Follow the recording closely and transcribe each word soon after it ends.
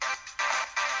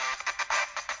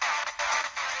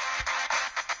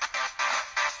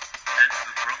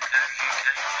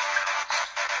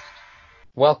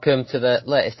Welcome to the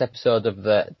latest episode of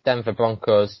the Denver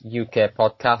Broncos UK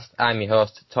podcast. I'm your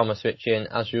host, Thomas Ritchie, and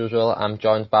as usual, I'm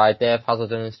joined by Dave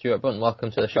Hazelden and Stuart Brunton.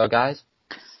 Welcome to the show, guys.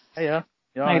 Hey,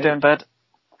 How you doing, bud?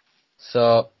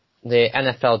 So, the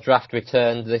NFL draft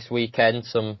returned this weekend.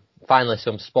 Finally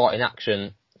some sporting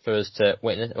action for us to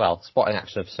witness. Well, sporting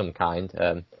action of some kind.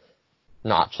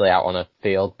 Not actually out on a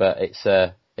field, but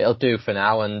it'll do for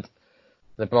now. And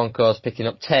the Broncos picking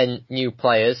up 10 new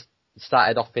players.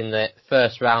 Started off in the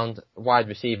first round, wide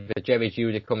receiver Jerry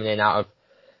Jeudy coming in out of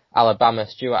Alabama.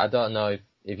 Stuart, I don't know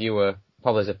if you were,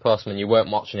 probably as a postman, you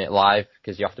weren't watching it live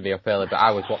because you have to be up early, but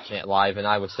I was watching it live and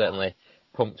I was certainly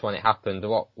pumped when it happened.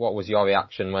 What was your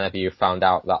reaction whenever you found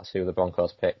out that's who the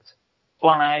Broncos picked?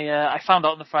 Well, I found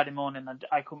out on the Friday morning and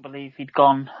I couldn't believe he'd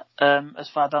gone as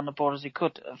far down the board as he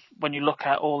could. When you look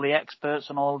at all the experts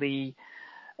and all the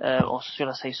or should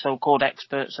I say so-called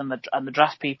experts and the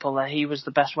draft people, he was the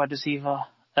best wide receiver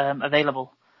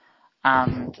available.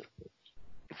 And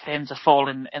for him to fall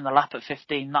in the lap at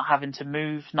 15, not having to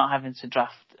move, not having to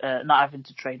draft, not having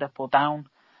to trade up or down,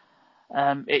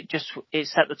 it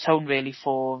set the tone really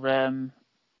for a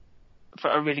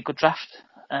really good draft.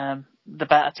 To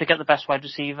get the best wide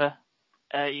receiver,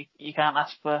 you can't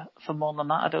ask for more than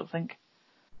that, I don't think.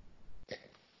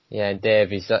 Yeah,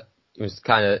 Dave, it was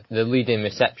kind of the leading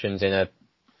receptions in a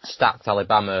stacked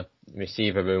Alabama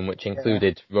receiver room, which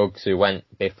included Ruggs, who went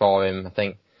before him. I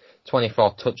think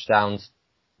 24 touchdowns,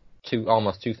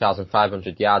 almost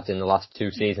 2,500 yards in the last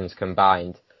two seasons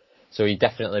combined. So he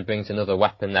definitely brings another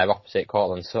weapon there opposite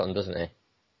Courtland Sutton, doesn't he?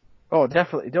 Oh,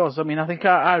 definitely does. I mean, I think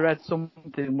I read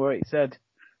something where it said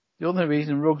the only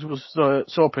reason Ruggs was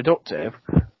so productive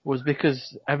was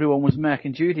because everyone was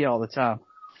making Jeudy all the time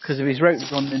because of his route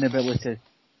running ability.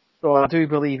 So I do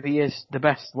believe he is the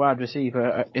best wide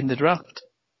receiver in the draft.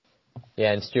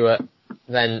 Yeah, and Stuart,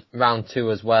 then round two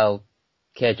as well,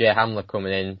 KJ Hamler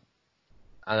coming in.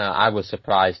 I know I was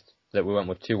surprised that we went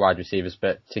with two wide receivers,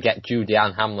 but to get Jeudy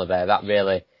and Hamler there, that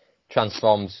really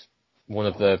transforms one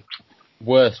of the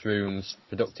worst rooms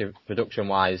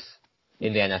production-wise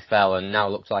in the NFL, and now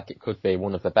looks like it could be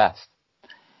one of the best.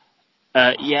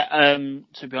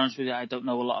 To be honest with you, I don't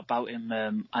know a lot about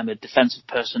him. I'm a defensive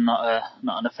person, not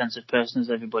an offensive person, as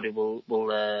everybody will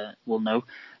know.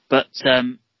 But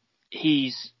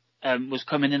he's was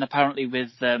coming in apparently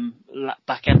with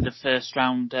back end of first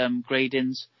round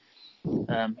gradings.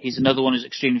 He's another one who's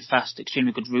extremely fast,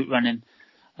 extremely good route running.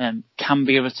 Can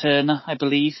be a returner, I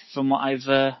believe, from what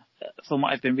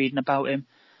I've been reading about him.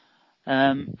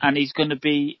 And he's going to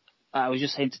be. I was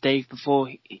just saying to Dave before.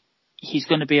 He's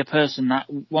going to be a person that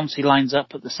once he lines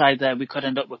up at the side there, we could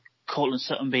end up with Courtland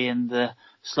Sutton being the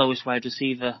slowest wide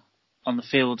receiver on the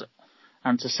field.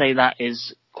 And to say that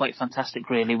is quite fantastic,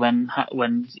 really, when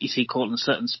you see Courtland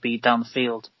Sutton's speed down the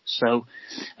field. So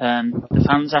the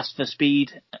fans asked for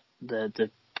speed, the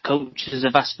coaches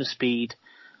have asked for speed,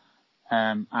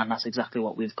 and that's exactly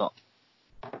what we've got.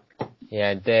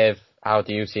 Yeah, Dave, how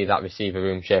do you see that receiver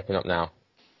room shaping up now?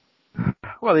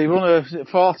 Well, he run a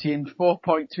 40 in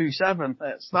 4.27.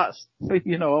 That's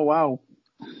wow.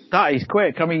 That is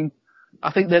quick. I mean,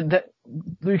 I think that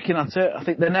looking at it, I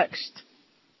think the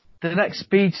next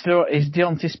speedster is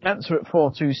Deontay Spencer at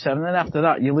 4.27, and after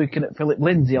that you're looking at Philip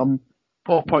Lindsay on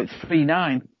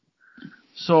 4.39.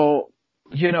 So,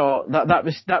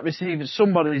 that receiver,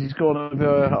 somebody's going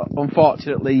to,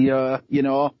 unfortunately,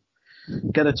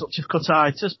 get a touch of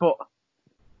cutitis, but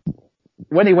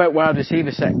when he went wide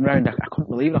receiver second round, I couldn't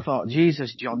believe it. I thought,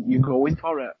 Jesus, John, you're going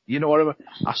for it. You know what I mean?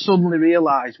 I suddenly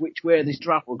realised which way this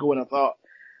draft was going. I thought,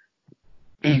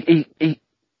 he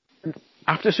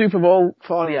after Super Bowl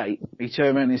 48, he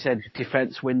turned around and said,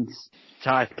 defence wins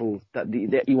titles, that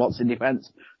he wants a defence.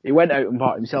 He went out and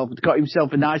got himself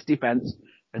a nice defence,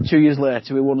 and 2 years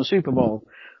later, he won a Super Bowl.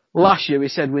 Last year, he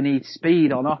said, we need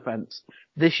speed on offence.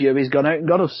 This year, he's gone out and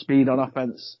got us speed on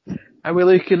offence. And we're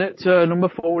looking at number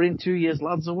 4 in 2 years,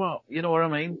 lads, or what? You know what I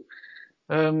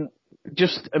mean?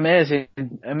 Just amazing.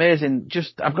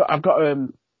 I've got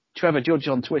Trevor Judge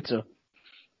on Twitter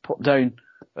put down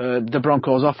the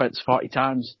Broncos offence 40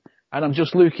 times, and I'm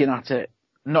just looking at it,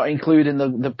 not including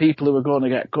the people who are going to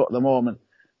get cut at the moment.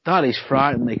 That is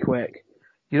frighteningly quick.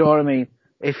 You know what I mean?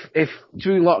 If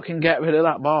Drew Lock can get rid of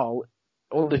that ball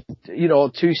under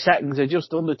 2 seconds or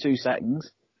just under 2 seconds,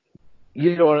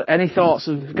 any thoughts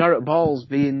of Garrett Balls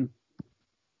being,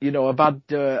 a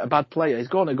bad player is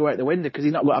going to go out the window because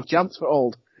he's not going to have a chance for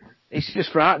Old. It's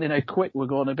just frightening how quick we're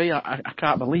going to be. I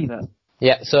can't believe it.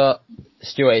 Yeah, so,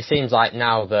 Stuart, it seems like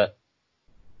now that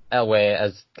Elway,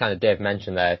 as kind of Dave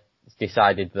mentioned there, has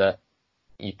decided that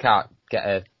you can't get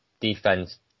a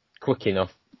defence quick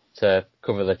enough to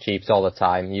cover the Chiefs all the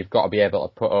time, you've got to be able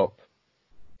to put up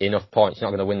enough points. You're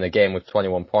not going to win the game with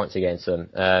 21 points against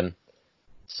them.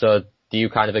 So do you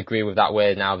kind of agree with that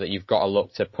way now that you've got to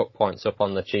look to put points up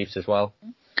on the Chiefs as well?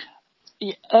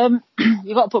 Yeah,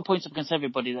 you've got to put points up against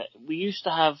everybody. That we used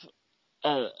to have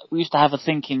a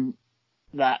thinking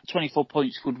that 24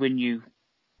 points could win you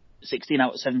 16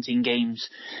 out of 17 games,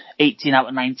 18 out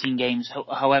of 19 games,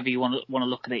 however you want to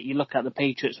look at it. You look at the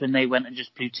Patriots when they went and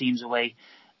just blew teams away,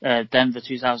 Denver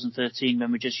 2013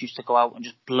 when we just used to go out and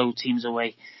just blow teams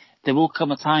away. There will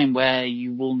come a time where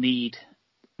you will need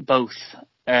both,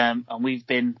 and we've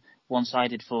been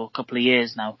one-sided for a couple of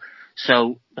years now.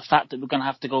 So the fact that we're going to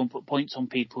have to go and put points on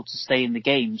people to stay in the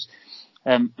games.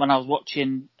 When I was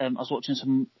watching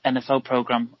some NFL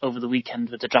program over the weekend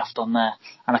with the draft on there,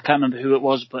 and I can't remember who it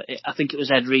was, but I think it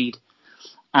was Ed Reed,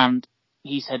 and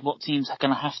he said what teams are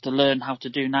going to have to learn how to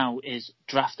do now is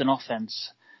draft an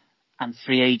offense and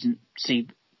free agency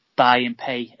buy and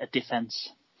pay a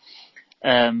defense,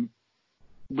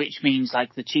 which means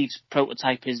like the Chiefs'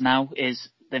 prototype is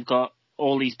they've got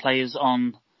all these players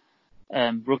on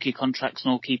rookie contracts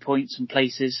and all key points and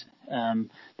places.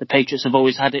 The Patriots have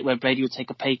always had it where Brady would take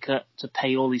a pay cut to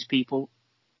pay all these people.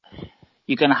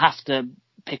 You're going to have to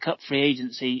pick up free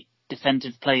agency,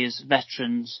 defensive players,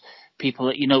 veterans, people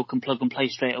that you know can plug and play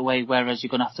straight away, whereas you're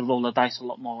going to have to roll the dice a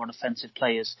lot more on offensive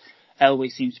players. Elway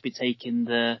seems to be taking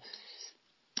the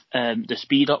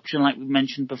speed option, like we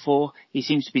mentioned before. He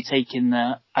seems to be taking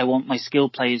I want my skill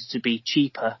players to be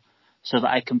cheaper so that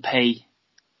I can pay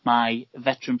my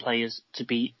veteran players to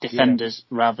be defenders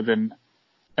rather than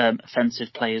offensive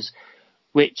players,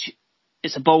 which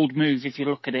is a bold move if you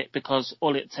look at it, because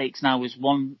all it takes now is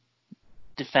one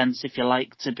defence, if you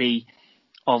like, to be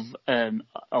of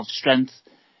strength.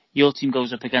 Your team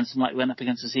goes up against them like we went up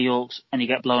against the Seahawks and you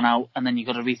get blown out, and then you've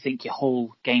got to rethink your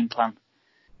whole game plan.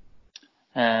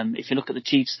 If you look at the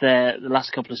Chiefs there, the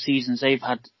last couple of seasons, they've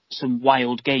had some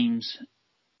wild games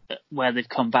where they've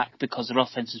come back because their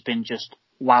offence has been just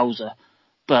wowzer,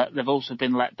 but they've also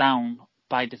been let down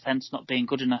by defence not being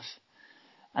good enough.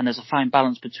 And there's a fine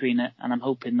balance between it, and I'm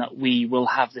hoping that we will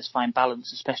have this fine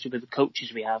balance, especially with the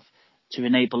coaches we have, to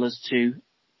enable us to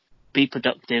be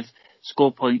productive,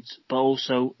 score points, but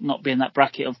also not be in that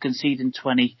bracket of conceding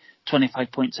 20,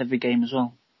 25 points every game as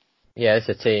well. Yeah, it's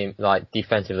a team, like,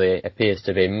 defensively appears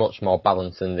to be much more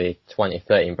balanced than the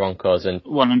 2013 Broncos, and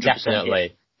 100%,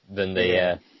 definitely than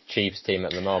the Chiefs team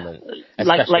at the moment.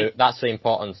 Especially, that's the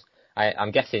importance.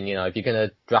 I'm guessing, if you're going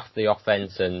to draft the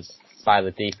offense and buy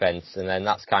the defense, and then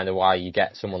that's kind of why you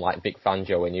get someone like Vic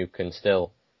Fangio, and you can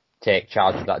still take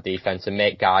charge of that defense and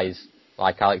make guys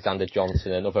like Alexander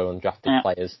Johnson and other undrafted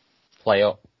players play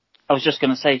up. I was just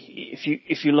going to say,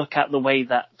 if you look at the way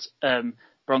that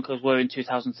Broncos were in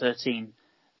 2013,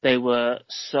 they were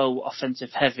so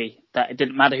offensive heavy that it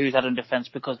didn't matter who's had in defense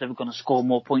because they were going to score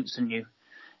more points than you.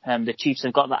 The Chiefs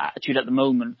have got that attitude at the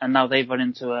moment, and now they've run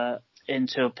into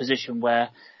a position where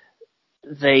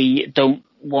they don't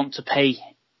want to pay.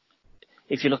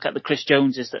 If you look at the Chris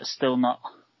Joneses that are still not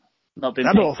been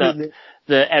picked up,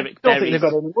 the Eric Berry. I don't think they've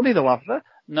got any money though, have they?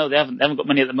 No, they haven't. They haven't got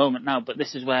money at the moment now. But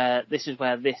this is where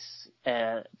this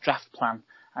draft plan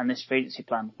and this free agency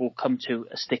plan will come to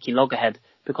a sticky loggerhead,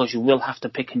 because you will have to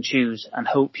pick and choose and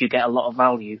hope you get a lot of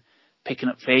value picking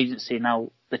up free agency.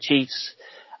 Now the Chiefs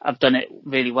have done it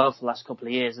really well for the last couple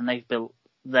of years, and they've built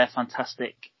their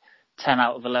fantastic 10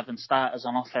 out of 11 starters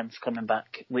on offense coming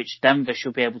back, which Denver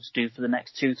should be able to do for the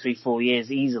next 2, 3, 4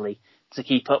 years easily to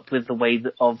keep up with the way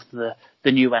of the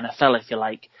new NFL, if you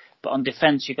like. But on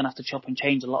defense, you're going to have to chop and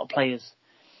change a lot of players.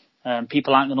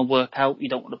 People aren't going to work out. You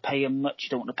don't want to pay them much. You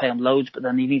don't want to pay them loads, but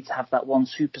then you need to have that one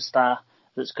superstar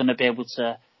that's going to be able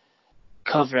to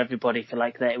cover everybody, if you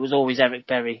like that. It was always Eric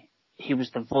Berry. He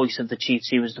was the voice of the Chiefs.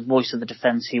 He was the voice of the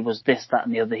defense. He was this, that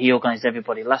and the other. He organised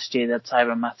everybody. Last year, they had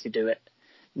Tyrann Mathieu do it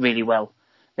really well.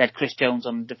 They had Chris Jones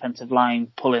on the defensive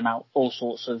line pulling out all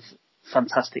sorts of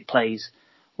fantastic plays.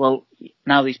 Well,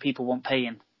 now these people want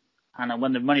paying, and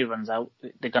when the money runs out,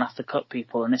 they're going to have to cut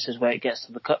people, and this is where it gets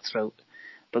to the cutthroat.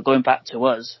 But going back to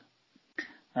us,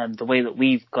 and the way that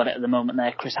we've got it at the moment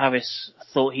there, Chris Harris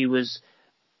thought he was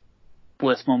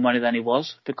worth more money than he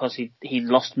was because he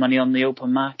lost money on the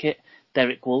open market.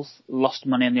 Derek Wolfe lost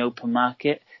money on the open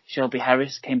market. Shelby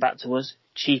Harris came back to us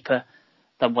cheaper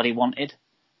than what he wanted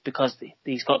because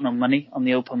he's got no money on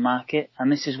the open market.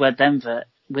 And this is where Denver,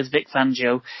 with Vic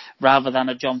Fangio, rather than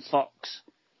a John Fox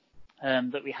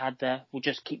that we had there, will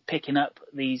just keep picking up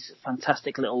these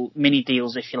fantastic little mini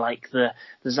deals, if you like. The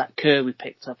Zach Kerr we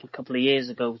picked up a couple of years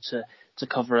ago to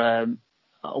cover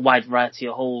a wide variety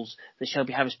of holes. The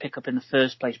Shelby Harris pick up in the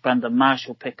first place, Brandon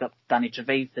Marshall pick up, Danny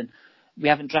Trevathan. We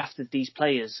haven't drafted these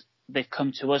players. They've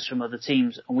come to us from other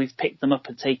teams, and we've picked them up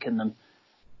and taken them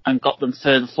and got them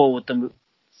further forward than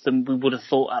we would have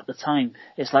thought at the time.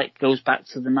 It's like goes back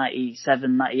to the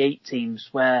 97, 98 teams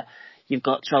where you've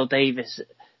got Terrell Davis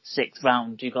 6th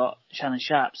round, you've got Shannon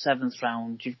Sharp 7th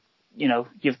round,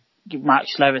 you've Mark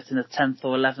Schlereth in the 10th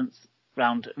or 11th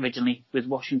round originally with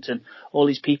Washington. All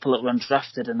these people that were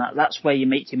undrafted, and that's where you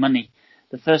make your money.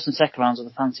 The first and second rounds are the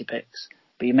fancy picks,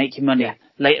 but you make your money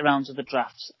later rounds of the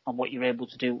drafts on what you're able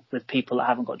to do with people that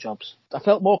haven't got jobs. I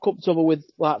felt more comfortable with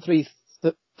like 3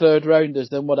 third rounders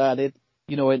than what I did,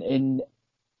 in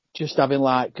just having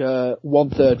like 1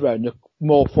 third rounder,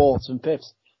 more 4th and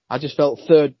 5th. I just felt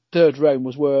third round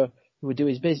was where he would do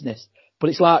his business.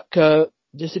 But it's like,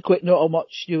 just a quick note on what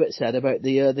Stuart said about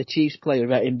the Chiefs player,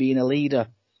 about him being a leader.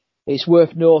 It's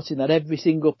worth noting that every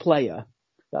single player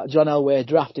that John Elway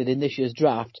drafted in this year's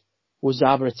draft was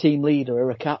either a team leader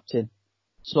or a captain.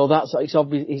 So that's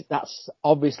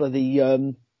obviously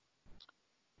the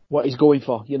what he's going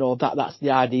for. That's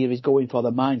the idea he's going for,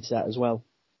 the mindset as well.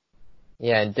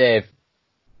 Yeah, and Dave,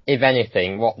 if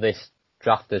anything, what this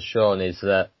draft has shown is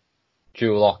that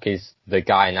Drew Lock is the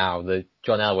guy now.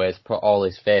 John Elway has put all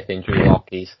his faith in Drew Lock.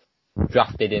 He's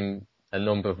drafted him a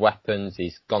number of weapons.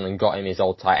 He's gone and got him his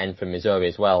old tight end from Missouri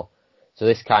as well. So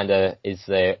this kind of is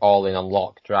the all-in on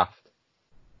Lock draft.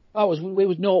 It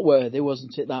was noteworthy,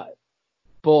 wasn't it, that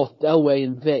both Elway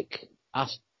and Vic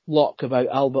asked Lock about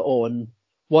Albert Owen,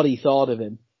 what he thought of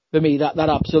him. For me, that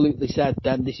absolutely said,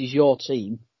 then this is your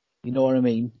team. You know what I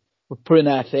mean? We're putting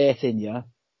our faith in you.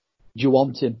 Do you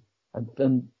want him?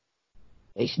 And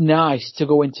it's nice to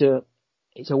go into.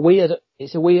 It's a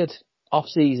weird off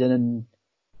season and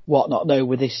whatnot now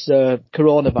with this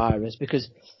coronavirus, because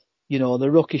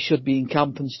the rookies should be in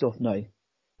camp and stuff now.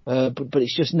 But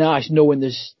it's just nice knowing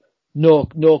there's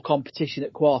no competition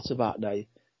at quarterback now.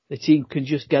 The team can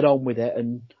just get on with it,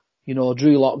 and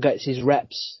Drew Lock gets his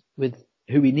reps with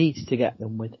who he needs to get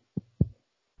them with.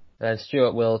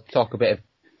 Stuart, we'll talk a bit of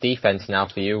defense now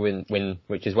for you,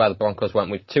 which is where the Broncos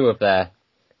went with 2 of their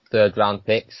third round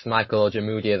picks, Michael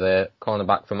Ojemudia, the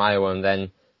cornerback from Iowa, and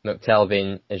then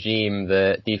McTelvin Agim,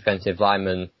 the defensive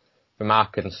lineman from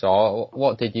Arkansas.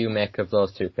 What did you make of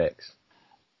those 2 picks?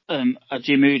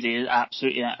 Ojemudia is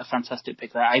absolutely a fantastic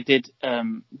pick there. I did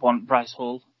want Bryce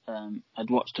Hall. I'd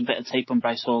watched a bit of tape on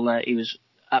Bryce Hall there. He was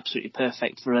absolutely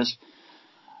perfect for us.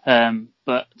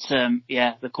 But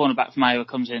the cornerback from Iowa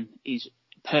comes in. He's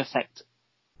perfect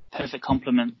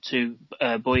complement to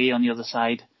Boye on the other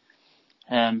side.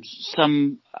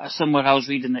 Somewhere I was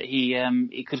reading that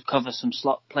he could cover some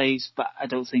slot plays, but I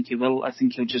don't think he will. I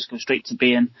think he'll just go straight to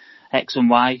being X and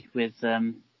Y with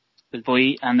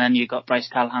Boye, and then you got Bryce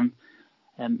Callahan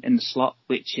in the slot,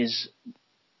 which is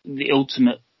the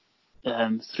ultimate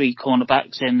 3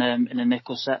 cornerbacks in a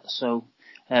nickel set. So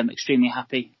extremely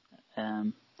happy.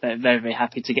 Very, very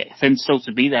happy to get for him still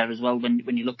to be there as well.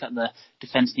 When you look at the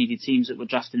defence needed teams that were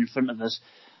drafted in front of us,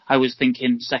 I was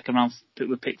thinking second round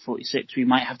with pick 46, we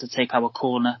might have to take our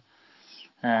corner.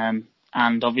 And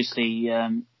obviously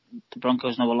the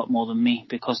Broncos know a lot more than me,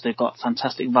 because they've got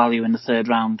fantastic value in the third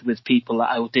round with people that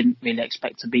I didn't really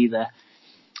expect to be there.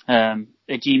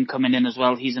 Agim coming in as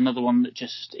well. He's another one that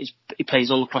he plays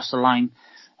all across the line.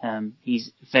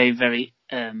 He's very, very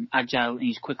agile, and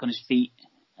he's quick on his feet.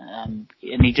 And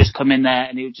he'd just come in there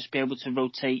and he would just be able to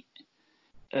rotate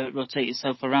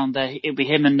himself around there. It'll be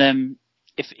him, and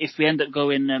if we end up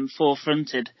going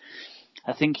 4-fronted,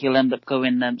 I think he'll end up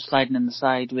going sliding in the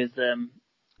side with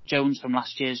Jones from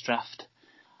last year's draft,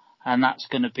 and that's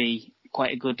going to be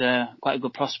quite a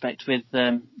good prospect with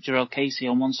Jarrell Casey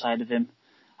on one side of him,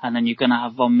 and then you're going to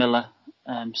have Von Miller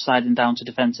sliding down to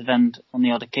defensive end on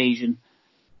the odd occasion.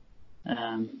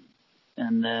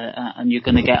 And you're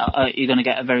going to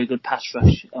get a very good pass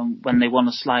rush. When they want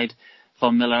to slide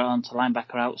Von Miller onto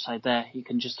linebacker outside there, you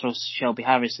can just throw Shelby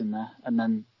Harris in there, and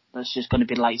then that's just going to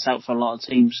be lights out for a lot of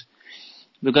teams.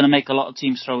 We're going to make a lot of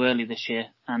teams throw early this year,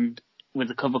 and with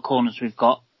the cover corners we've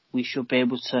got, we should be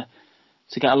able to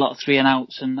get a lot of 3 and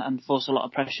outs and force a lot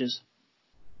of pressures.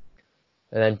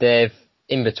 And then Dave,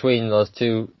 in between those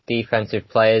 2 defensive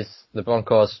players, the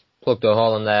Broncos plugged a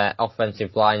hole in their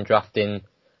offensive line, drafting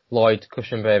Lloyd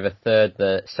Cushenberry III,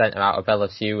 the centre out of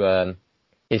LSU,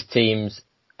 his team's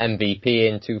MVP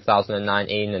in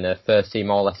 2019 and a first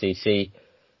team All SEC.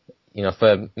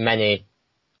 For many,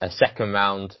 a second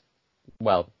round,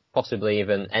 possibly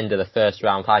even end of the first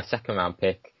round, high second round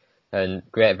pick, and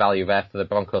great value there for the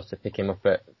Broncos to pick him up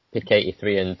at pick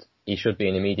 83, and he should be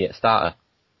an immediate starter.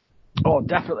 Oh,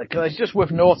 definitely. Because it's just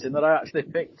worth noting that I actually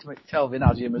picked Telvin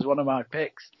Azim as one of my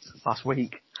picks last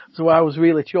week. So I was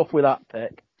really chuffed with that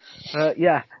pick.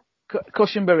 Yeah,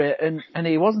 Cushenberry, and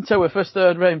he wasn't our first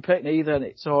third round pick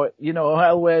either. So,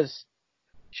 Elway's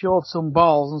showed some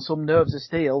balls and some nerves of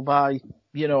steel by,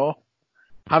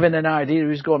 having an idea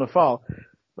who's going to fall.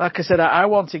 Like I said, I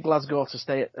wanted Glasgow to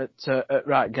stay at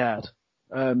right guard.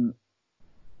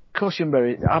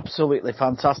 Cushenberry, absolutely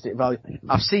fantastic value.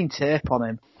 I've seen tape on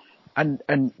him.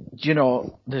 And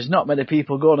there's not many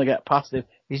people going to get past him.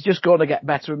 He's just going to get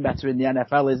better and better in the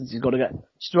NFL, isn't he? He's going to get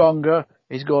stronger.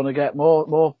 He's going to get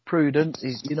more prudent.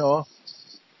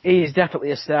 He is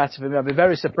definitely a starter for me. I'd be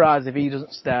very surprised if he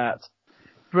doesn't start.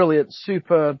 Brilliant,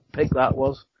 superb pick that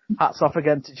was. Hats off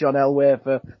again to John Elway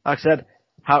for, like I said,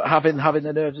 having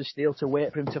the nerves of steel to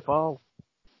wait for him to fall.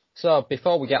 So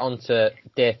before we get on to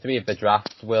day 3 of the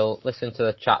draft, we'll listen to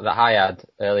the chat that I had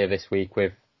earlier this week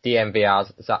with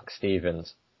DNVR's Zach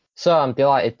Stevens. So I'm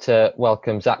delighted to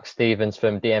welcome Zach Stevens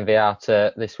from DNVR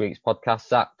to this week's podcast.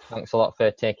 Zach, thanks a lot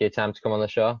for taking your time to come on the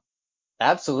show.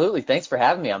 Absolutely. Thanks for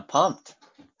having me. I'm pumped.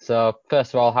 So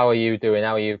first of all, how are you doing?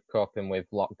 How are you coping with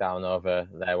lockdown over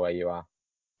there where you are?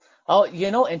 Oh,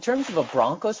 in terms of a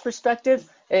Broncos perspective,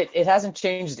 it hasn't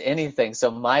changed anything. So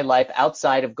my life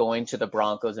outside of going to the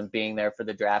Broncos and being there for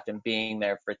the draft and being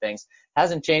there for things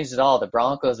hasn't changed at all. The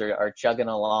Broncos are chugging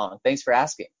along. Thanks for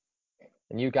asking.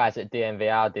 And you guys at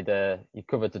DNVR you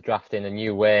covered the draft in a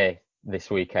new way this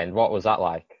weekend. What was that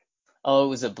like? Oh, it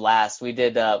was a blast. We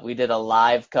did a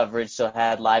live coverage, so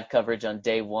had live coverage on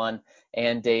day 1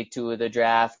 and day 2 of the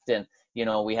draft, and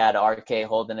we had RK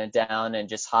holding it down and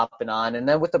just hopping on. And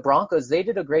then with the Broncos, they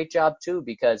did a great job too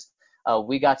because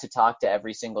we got to talk to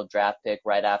every single draft pick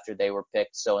right after they were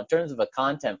picked. So in terms of a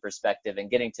content perspective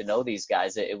and getting to know these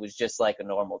guys, it was just like a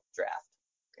normal draft.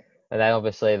 And then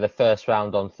obviously the first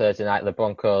round on Thursday night, the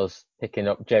Broncos picking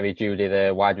up Jerry Jeudy,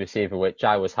 the wide receiver, which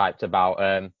I was hyped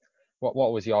about.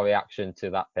 What was your reaction to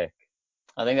that pick?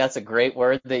 I think that's a great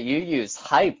word that you use.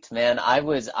 Hyped, man. I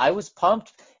was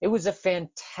pumped. It was a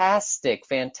fantastic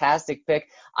pick.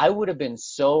 I would have been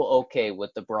so okay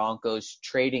with the Broncos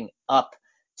trading up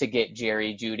to get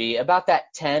Jerry Jeudy. About that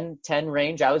 10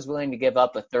 range, I was willing to give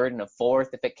up a third and a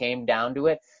fourth if it came down to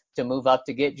it to move up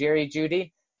to get Jerry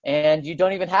Jeudy. And you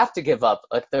don't even have to give up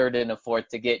a third and a fourth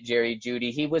to get Jerry Jeudy.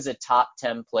 He was a top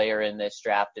 10 player in this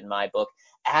draft in my book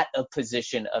at a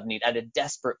position of need, at a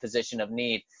desperate position of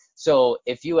need. So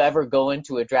if you ever go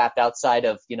into a draft outside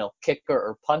of, kicker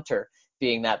or punter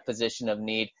being that position of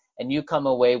need, and you come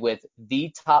away with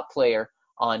the top player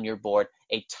on your board,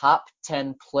 a top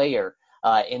 10 player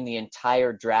in the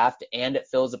entire draft, and it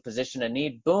fills a position of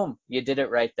need, boom, you did it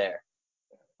right there.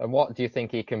 And what do you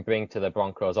think he can bring to the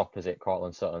Broncos opposite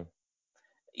Courtland Sutton?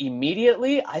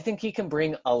 Immediately, I think he can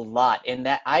bring a lot. In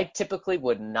that, I typically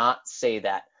would not say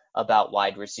that about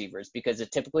wide receivers because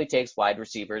it typically takes wide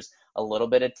receivers a little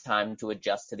bit of time to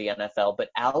adjust to the NFL. But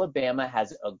Alabama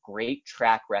has a great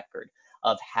track record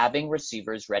of having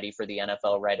receivers ready for the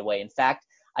NFL right away. In fact,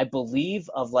 I believe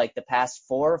of like the past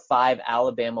 4 or 5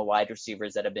 Alabama wide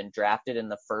receivers that have been drafted in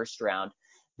the first round,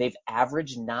 they've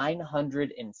averaged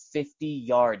 950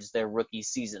 yards their rookie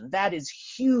season. That is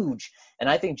huge. And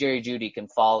I think Jerry Jeudy can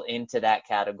fall into that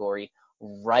category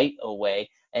right away.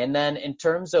 And then in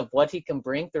terms of what he can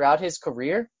bring throughout his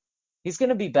career, he's going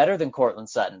to be better than Courtland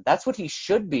Sutton. That's what he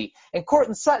should be. And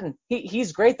Courtland Sutton,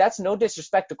 he's great. That's no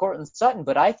disrespect to Courtland Sutton,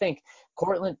 but I think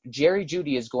Jerry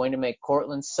Jeudy is going to make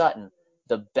Courtland Sutton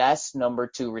the best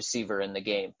number 2 receiver in the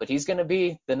game. But he's going to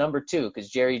be the number 2 because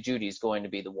Jerry Jeudy is going to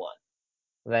be the 1.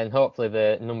 Then hopefully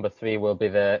the number 3 will be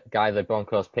the guy the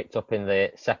Broncos picked up in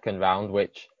the second round,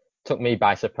 which took me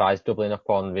by surprise, doubling up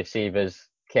on receivers,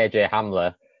 KJ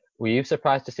Hamler. Were you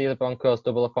surprised to see the Broncos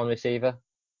double up on receiver?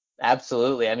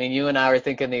 Absolutely. I mean, you and I were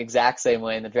thinking the exact same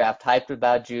way in the draft, hyped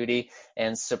about Jeudy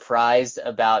and surprised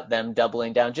about them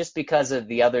doubling down just because of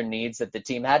the other needs that the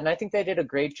team had. And I think they did a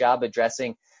great job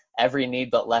addressing every need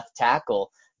but left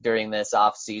tackle during this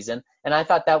offseason. And I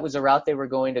thought that was a route they were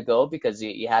going to go because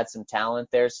you had some talent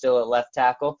there still at left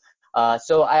tackle.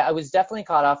 So I was definitely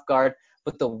caught off guard.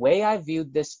 But the way I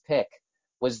viewed this pick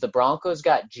was the Broncos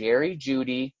got Jerry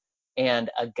Jeudy and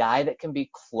a guy that can be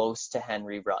close to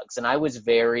Henry Ruggs. And I was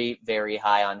very, very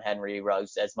high on Henry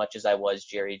Ruggs as much as I was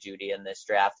Jerry Jeudy in this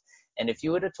draft. And if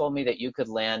you would have told me that you could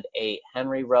land a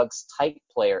Henry Ruggs type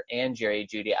player and Jerry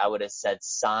Jeudy, I would have said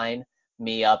sign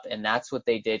me up. And that's what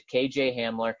they did. KJ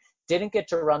Hamler didn't get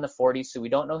to run the 40, so we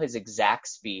don't know his exact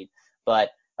speed. But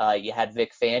you had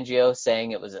Vic Fangio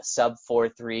saying it was a sub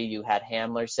 4.3. You had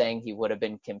Hamler saying he would have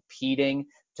been competing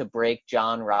to break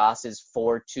John Ross's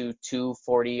 4.22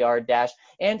 40-yard dash.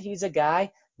 And he's a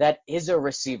guy that is a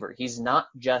receiver. He's not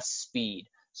just speed.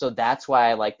 So that's why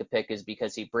I like the pick, is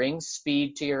because he brings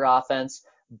speed to your offense,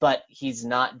 but he's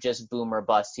not just boom or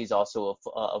bust. He's also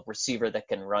a receiver that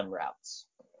can run routes.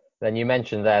 Then you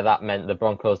mentioned there that meant the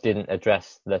Broncos didn't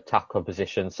address the tackle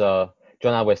position. So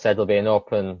John Elway said there'll be an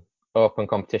open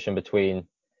competition between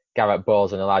Garrett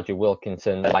Bowles and Elijah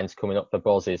Wilkinson. The line's coming up for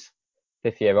Bowles'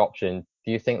 fifth-year option.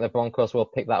 Do you think the Broncos will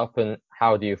pick that up? And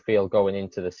how do you feel going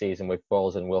into the season with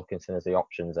Bowles and Wilkinson as the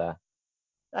options there?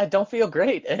 I don't feel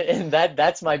great. And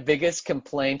that's my biggest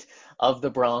complaint of the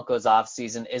Broncos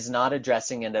offseason, is not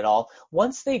addressing it at all.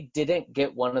 Once they didn't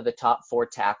get one of the top 4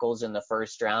 tackles in the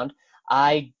first round,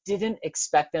 I didn't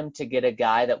expect them to get a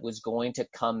guy that was going to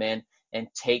come in and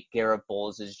take Garrett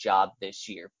Bowles' job this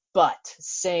year. But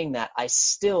saying that, I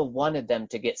still wanted them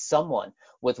to get someone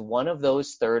with one of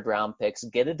those third-round picks,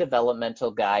 get a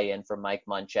developmental guy in for Mike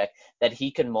Munchak that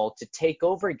he can mold to take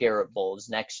over Garrett Bowles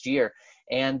next year.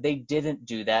 And they didn't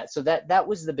do that. So that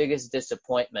was the biggest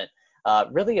disappointment,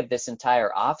 really, of this entire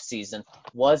offseason,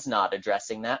 was not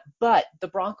addressing that. But the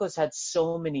Broncos had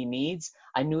so many needs.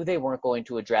 I knew they weren't going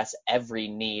to address every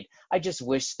need. I just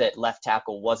wish that left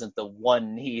tackle wasn't the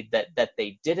one need that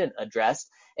they didn't address.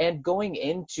 And going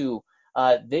into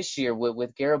this year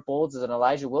with Garrett Bowles and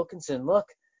Elijah Wilkinson, look,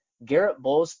 Garrett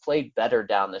Bowles played better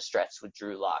down the stretch with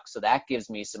Drew Lock, so that gives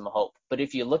me some hope. But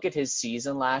if you look at his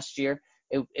season last year,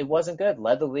 it wasn't good.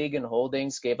 Led the league in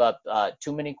holdings, gave up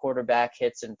too many quarterback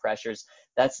hits and pressures.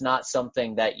 That's not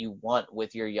something that you want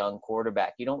with your young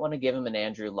quarterback. You don't want to give him an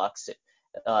Andrew Luck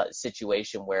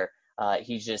situation where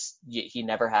he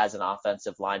never has an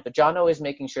offensive line. But John always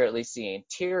making sure at least the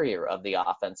interior of the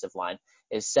offensive line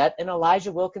is set. And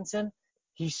Elijah Wilkinson,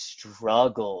 he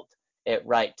struggled at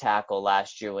right tackle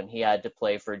last year when he had to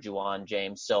play for Juwan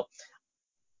James. So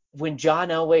when John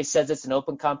Elway says it's an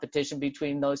open competition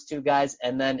between those two guys,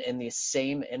 and then in the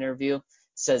same interview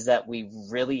says that we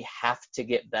really have to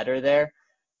get better there,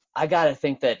 I got to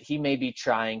think that he may be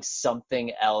trying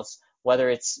something else, whether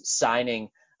it's signing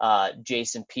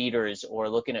Jason Peters or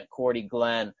looking at Cordy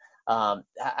Glenn.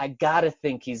 I got to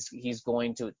think he's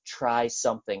going to try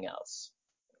something else.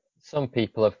 Some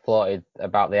people have floated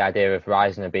about the idea of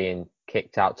Reisner being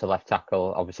kicked out to left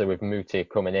tackle. Obviously, with Muti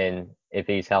coming in, if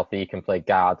he's healthy, he can play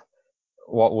guard.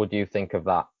 What would you think of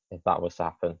that if that was to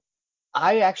happen?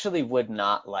 I actually would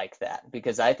not like that,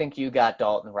 because I think you got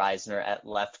Dalton Reisner at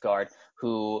left guard,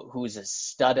 who's a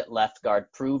stud at left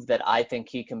guard, proved that I think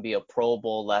he can be a Pro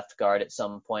Bowl left guard at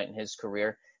some point in his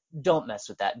career. Don't mess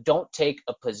with that. Don't take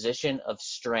a position of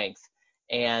strength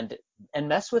and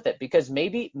mess with it, because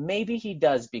maybe he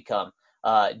does become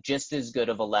just as good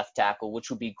of a left tackle, which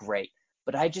would be great.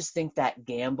 But I just think that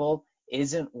gamble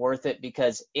isn't worth it,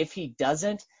 because if he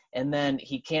doesn't, and then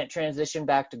he can't transition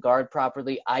back to guard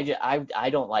properly, I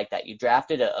don't like that. You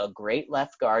drafted a great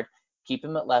left guard, keep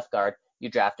him at left guard. You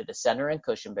drafted a center in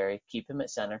Cushenberry, keep him at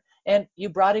center. And you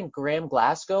brought in Graham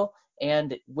Glasgow,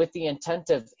 and with the intent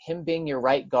of him being your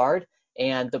right guard,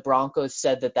 and the Broncos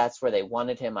said that that's where they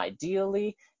wanted him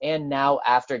ideally. And now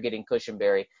after getting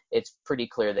Cushenberry, it's pretty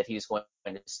clear that he's going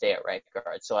to stay at right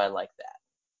guard. So I like that.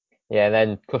 Yeah,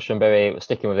 then Cushenberry,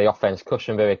 sticking with the offense,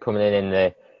 Cushenberry coming in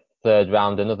the third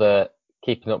round, another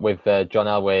keeping up with John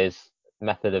Elway's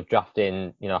method of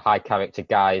drafting, high character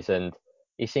guys, and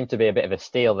he seemed to be a bit of a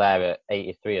steal there at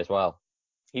 83 as well.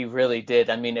 He really did.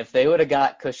 I mean, if they would have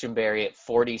got Cushenberry at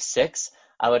 46,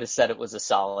 I would have said it was a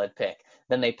solid pick.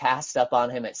 Then they passed up on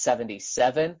him at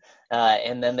 77,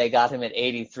 and then they got him at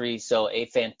 83. So a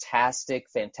fantastic,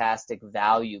 fantastic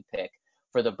value pick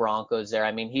for the Broncos there.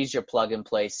 I mean, he's your plug and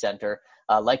play center.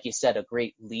 Like you said, a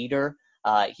great leader.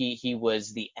 He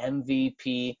was the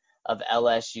MVP of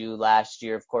LSU last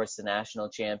year, of course, the national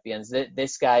champions.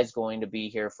 This guy's going to be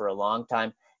here for a long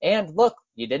time. And look,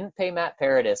 you didn't pay Matt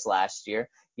Paradis last year.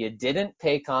 You didn't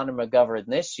pay Connor McGovern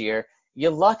this year.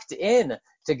 You lucked in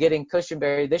to getting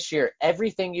Cushenberry this year.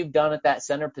 Everything you've done at that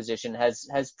center position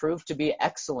has proved to be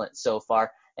excellent so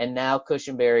far. And now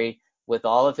Cushenberry, with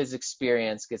all of his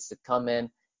experience, gets to come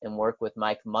in and work with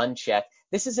Mike Munchak.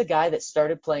 This is a guy that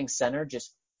started playing center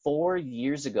just 4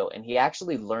 years ago, and he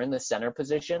actually learned the center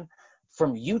position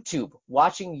from YouTube,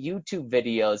 watching YouTube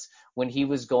videos when he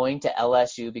was going to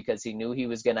LSU because he knew he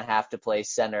was going to have to play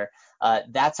center.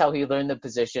 That's how he learned the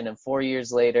position, and 4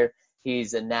 years later,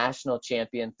 he's a national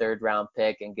champion third-round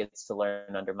pick and gets to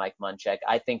learn under Mike Munchak.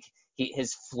 I think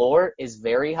his floor is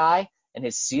very high, and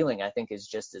his ceiling, I think, is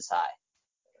just as high.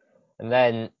 And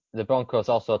then the Broncos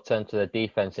also turned to the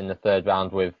defense in the third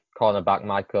round with cornerback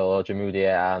Michael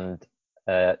Ojemudia and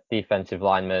defensive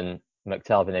lineman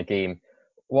McTelvin Agim.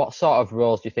 What sort of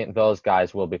roles do you think those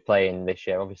guys will be playing this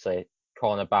year? Obviously,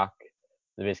 cornerback,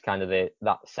 there is kind of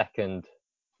that second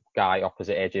guy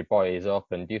opposite AJ Boy is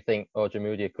open. Do you think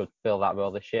Ojemudia could fill that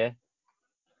role this year?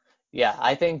 Yeah,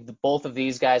 I think both of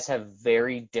these guys have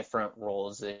very different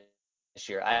roles this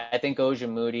year. I think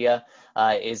Ojemudia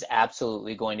is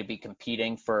absolutely going to be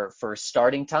competing for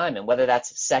starting time, and whether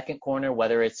that's second corner,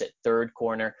 whether it's at third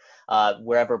corner,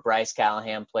 wherever Bryce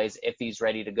Callahan plays, if he's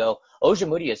ready to go,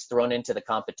 Ojemudia is thrown into the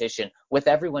competition with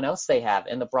everyone else they have.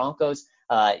 And the Broncos,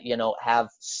 have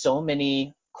so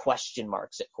many question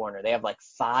marks at corner. They have like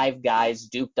 5 guys,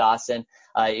 Duke Dawson.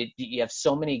 You have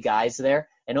so many guys there.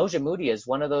 And Ojemudia is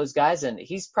one of those guys, and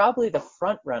he's probably the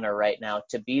front runner right now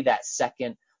to be that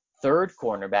second, third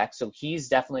cornerback. So he's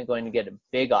definitely going to get a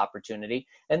big opportunity.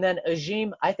 And then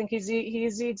Agim, I think he's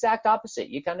the exact opposite.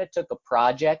 You kind of took a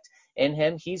project in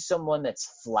him. He's someone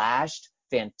that's flashed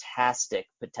fantastic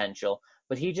potential,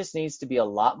 but he just needs to be a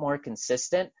lot more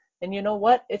consistent. And you know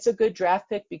what? It's a good draft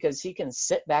pick because he can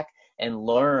sit back and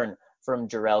learn from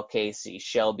Jarrell Casey,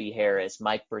 Shelby Harris,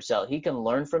 Mike Purcell. He can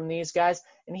learn from these guys,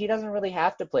 and he doesn't really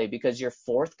have to play because your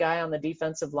fourth guy on the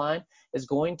defensive line is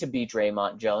going to be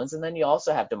Draymond Jones, and then you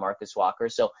also have DeMarcus Walker.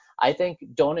 So I think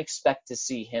don't expect to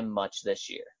see him much this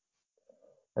year.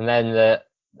 And then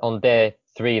on day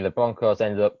 3, the Broncos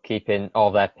ended up keeping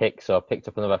all their picks, so picked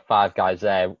up another 5 guys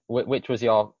there.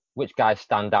 Which guys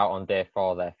stand out on day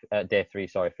 4 there? Day 3,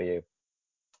 sorry, for you.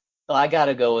 Well, I got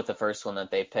to go with the first one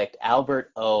that they picked,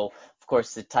 Albert O. Of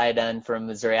course, the tight end from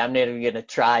Missouri. I'm not even going to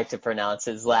try to pronounce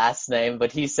his last name,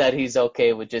 but he said he's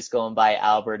okay with just going by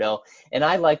Albert O. And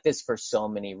I like this for so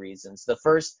many reasons. The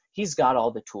first, he's got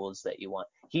all the tools that you want.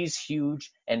 He's huge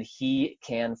and he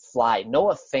can fly.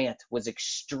 Noah Fant was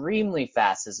extremely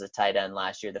fast as a tight end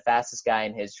last year, the fastest guy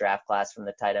in his draft class from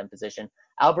the tight end position.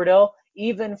 Albert O,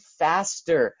 even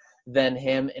faster than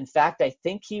him. In fact, I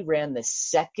think he ran the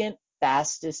second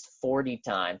fastest 40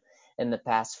 time in the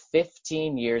past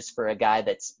 15 years for a guy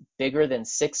that's bigger than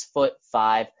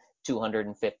 6'5",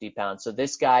 250 pounds. So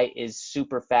this guy is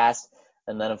super fast.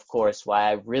 And then, of course, why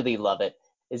I really love it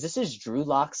is this is Drew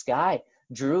Lock's guy.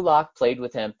 Drew Lock played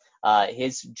with him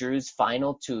Drew's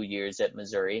final 2 years at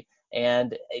Missouri.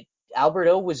 And Albert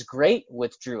O was great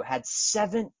with Drew, had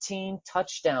 17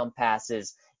 touchdown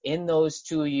passes in those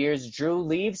 2 years. Drew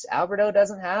leaves. Albert O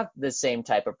doesn't have the same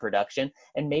type of production.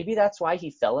 And maybe that's why he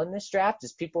fell in this draft,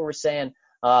 as people were saying,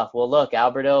 well, look,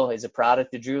 Albert O is a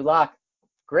product of Drew Lock.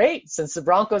 Great. Since the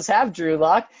Broncos have Drew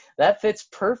Lock, that fits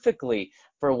perfectly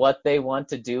for what they want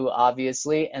to do,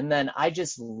 obviously. And then I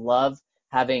just love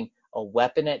having a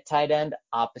weapon at tight end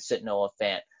opposite Noah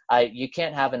Fant. You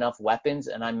can't have enough weapons,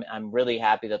 and I'm really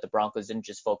happy that the Broncos didn't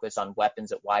just focus on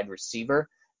weapons at wide receiver.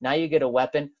 Now you get a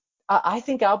weapon. I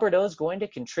think Albert O is going to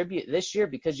contribute this year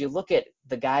because you look at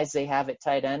the guys they have at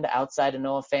tight end outside of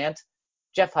Noah Fant.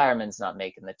 Jeff Hireman's not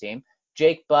making the team.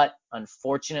 Jake Butt,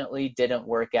 unfortunately, didn't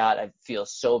work out. I feel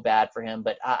so bad for him,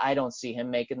 but I don't see him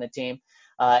making the team.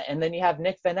 And then you have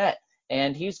Nick Vannett,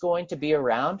 and he's going to be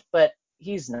around, but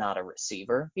he's not a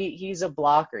receiver. He's a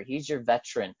blocker. He's your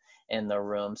veteran in the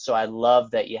room. So I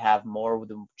love that you have more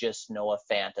than just Noah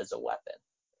Fant as a weapon.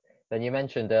 Then you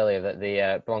mentioned earlier that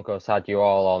the Broncos had you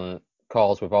all on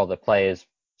calls with all the players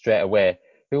straight away.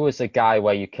 Who was the guy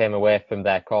where you came away from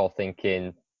their call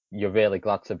thinking you're really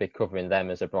glad to be covering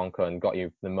them as a Bronco and got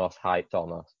you the most hyped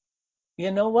almost?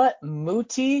 You know what?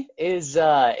 Muti is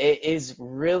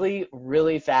really,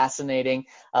 really fascinating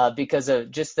because of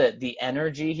just the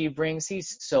energy he brings.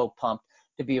 He's so pumped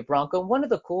to be a Bronco. One of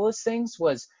the coolest things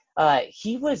was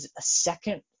he was a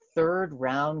second, third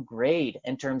round grade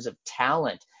in terms of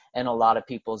talent in a lot of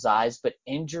people's eyes, but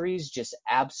injuries just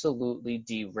absolutely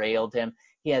derailed him.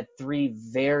 He had 3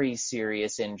 very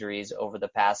serious injuries over the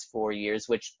past 4 years,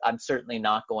 which I'm certainly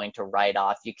not going to write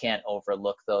off. You can't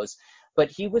overlook those. But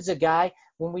he was a guy,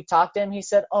 when we talked to him, he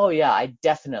said, oh, yeah, I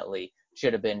definitely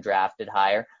should have been drafted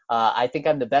higher. I think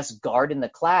I'm the best guard in the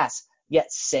class.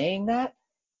 Yet saying that,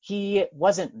 he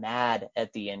wasn't mad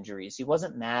at the injuries. He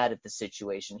wasn't mad at the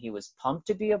situation. He was pumped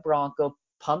to be a Bronco,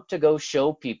 pumped to go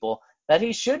show people that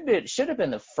he should have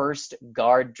been the first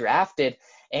guard drafted.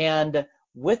 And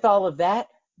with all of that,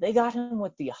 they got him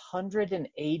with the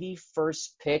 181st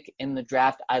pick in the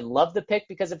draft. I love the pick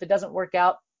because if it doesn't work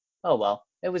out, oh well,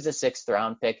 it was a 6th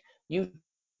round pick. You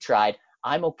tried.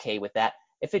 I'm okay with that.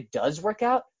 If it does work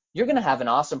out, you're going to have an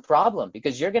awesome problem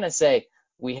because you're going to say,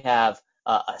 we have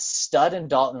a stud in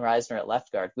Dalton Reisner at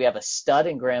left guard. We have a stud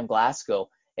in Graham Glasgow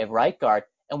at right guard,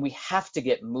 and we have to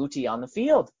get Muti on the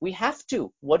field. We have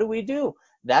to. What do?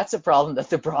 That's a problem that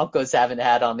the Broncos haven't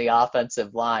had on the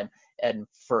offensive line in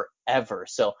forever.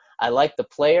 So I like the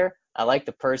player, I like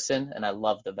the person, and I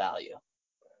love the value.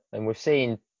 And we've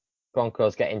seen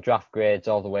Broncos getting draft grades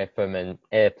all the way from an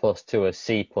A+ to a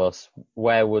C+,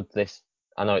 where would this,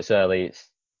 I know it's early, it's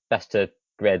best to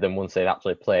grade them once they've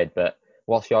actually played, but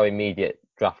what's your immediate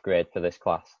draft grade for this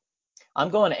class? I'm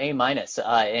going A minus,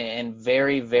 and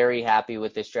very, very happy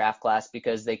with this draft class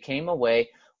because they came away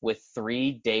with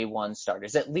 3 day 1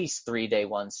 starters, at least 3 day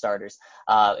 1 starters,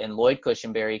 in Lloyd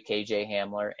Cushenberry, KJ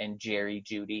Hamler, and Jerry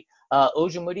Jeudy.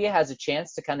 Ojemudia has a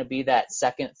chance to kind of be that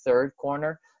second, third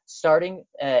corner starting.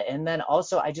 And then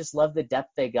also, I just love the depth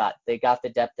they got. They got the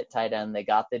depth at tight end. They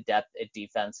got the depth at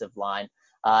defensive line.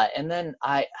 And then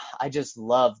I just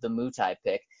love the Mutai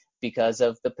pick because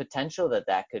of the potential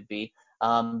that could be.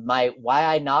 Why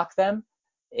I knock them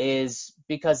is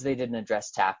because they didn't address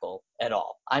tackle at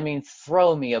all. I mean,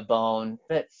 throw me a bone,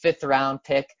 that 5th-round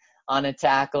pick on a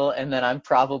tackle, and then I'm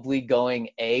probably going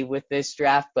A with this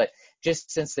draft. But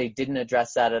just since they didn't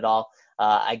address that at all,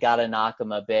 I gotta knock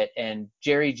them a bit. And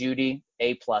Jerry Jeudy,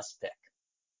 A+ pick.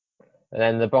 And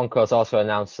then the Broncos also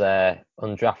announced their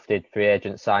undrafted free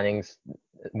agent signings.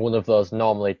 One of those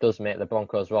normally does make the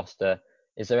Broncos roster.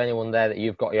 Is there anyone there that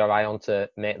you've got your eye on to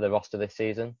make the roster this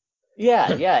season? Yeah.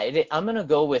 I'm going to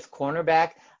go with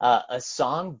cornerback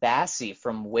Asang Bassi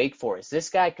from Wake Forest. This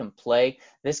guy can play.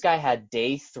 This guy had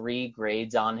day 3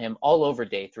 grades on him all over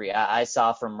day 3. I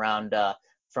saw from round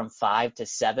from 5 to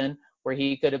 7 where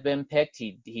he could have been picked.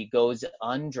 He goes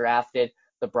undrafted.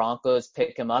 The Broncos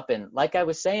pick him up. And like I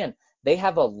was saying, they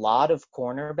have a lot of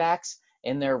cornerbacks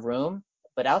in their room.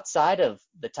 But outside of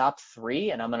the top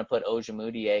 3, and I'm going to put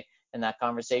Ojemudia in that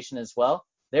conversation as well,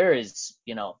 there is,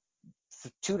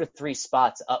 2 to 3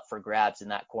 spots up for grabs in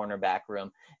that cornerback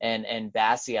room. And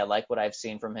Bassi, I like what I've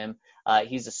seen from him.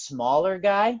 He's a smaller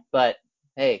guy, but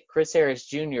hey, Chris Harris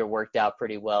Jr. worked out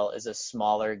pretty well as a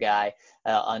smaller guy,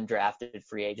 undrafted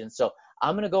free agent. So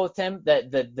I'm going to go with him.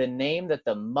 The name that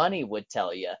the money would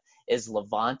tell you is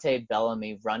Levante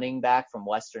Bellamy, running back from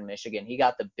Western Michigan. He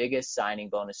got the biggest signing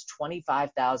bonus,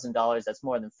 $25,000. That's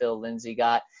more than Phil Lindsay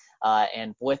got.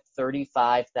 And with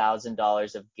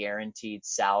 $35,000 of guaranteed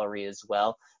salary as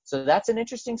well. So that's an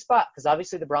interesting spot because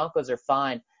obviously the Broncos are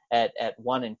fine at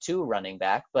 1 and 2 running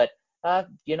back, but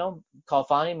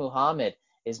Khalfani Muhammad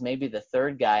is maybe the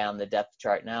 3rd guy on the depth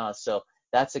chart now. So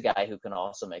that's a guy who can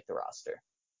also make the roster.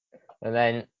 And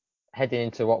then heading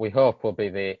into what we hope will be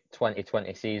the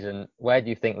 2020 season, where do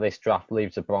you think this draft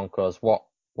leaves the Broncos? What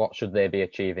should they be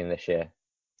achieving this year?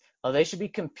 Well, they should be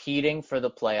competing for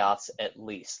the playoffs at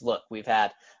least. Look, we've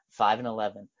had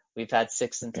 5-11, we've had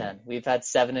 6-10, we've had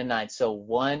 7-9. So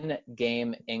 1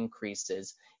 game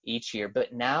increases each year.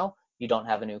 But now you don't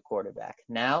have a new quarterback.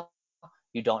 Now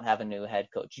you don't have a new head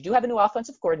coach. You do have a new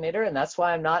offensive coordinator, and that's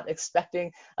why I'm not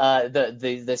expecting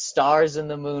the stars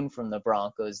and the moon from the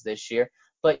Broncos this year.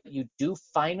 But you do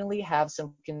finally have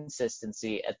some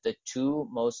consistency at the 2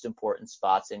 most important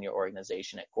spots in your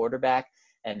organization, at quarterback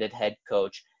and at head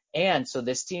coach. And so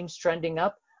this team's trending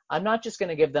up. I'm not just going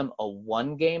to give them a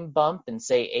 1-game bump and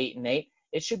say 8-8.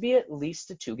 It should be at least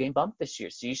a 2-game bump this year.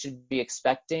 So you should be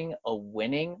expecting a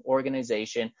winning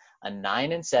organization, a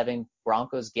 9-7.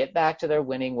 Broncos get back to their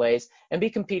winning ways and be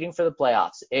competing for the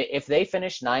playoffs. If they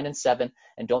finish 9-7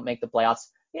 and don't make the playoffs,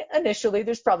 initially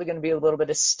there's probably going to be a little bit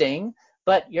of sting,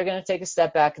 but you're going to take a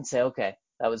step back and say, okay,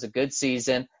 that was a good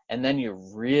season. And then you're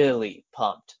really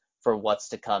pumped for what's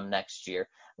to come next year.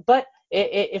 But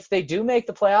if they do make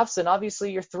the playoffs, then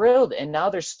obviously you're thrilled. And now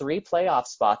there's 3 playoff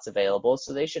spots available,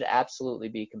 so they should absolutely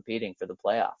be competing for the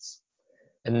playoffs.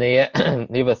 And the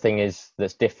the other thing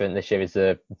that's different this year is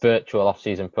the virtual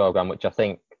off-season program, which I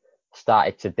think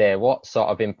started today. What sort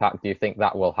of impact do you think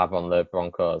that will have on the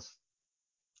Broncos?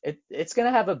 It's going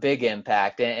to have a big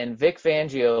impact. And Vic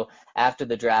Fangio, after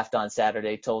the draft on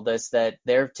Saturday, told us that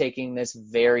they're taking this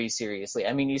very seriously.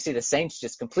 I mean, you see the Saints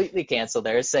just completely cancel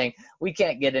theirs, saying, we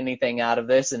can't get anything out of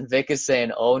this. And Vic is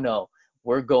saying, oh, no,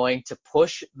 we're going to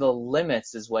push the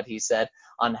limits, is what he said,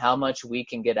 on how much we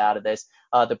can get out of this.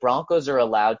 The Broncos are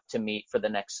allowed to meet for the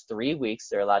next 3 weeks.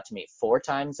 They're allowed to meet 4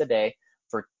 times a day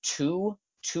for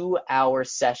 2-hour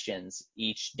sessions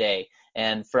each day.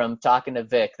 And from talking to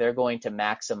Vic, they're going to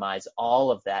maximize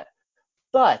all of that.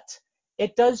 But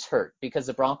it does hurt because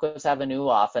the Broncos have a new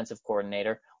offensive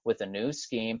coordinator with a new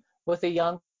scheme, with a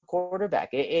young quarterback.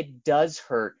 It does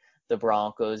hurt the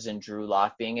Broncos and Drew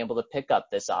Lock being able to pick up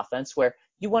this offense where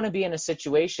you want to be in a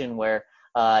situation where,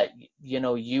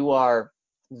 you are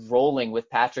rolling with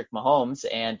Patrick Mahomes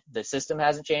and the system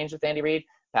hasn't changed with Andy Reid.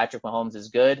 Patrick Mahomes is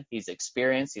good. He's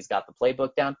experienced. He's got the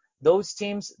playbook down. Those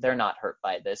teams, they're not hurt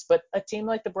by this. But a team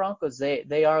like the Broncos,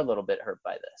 they are a little bit hurt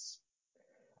by this.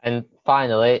 And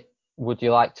finally, would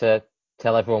you like to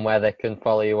tell everyone where they can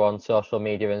follow you on social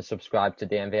media and subscribe to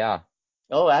DNVR?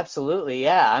 Oh, absolutely.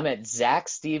 Yeah. I'm at Zach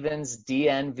Stevens,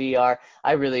 DNVR.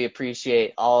 I really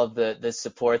appreciate all of the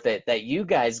support that you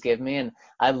guys give me. And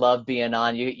I love being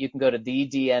on. You can go to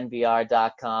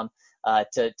thednvr.com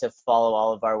to follow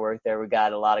all of our work there. We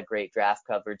got a lot of great draft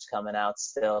coverage coming out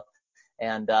still.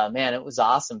 And man, it was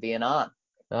awesome being on.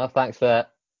 No, thanks for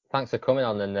coming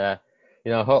on, and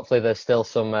hopefully there's still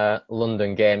some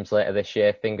London games later this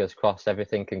year. Fingers crossed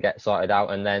everything can get sorted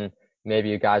out, and then maybe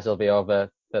you guys will be over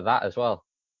for that as well.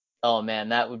 Oh man,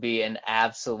 that would be an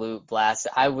absolute blast.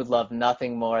 I would love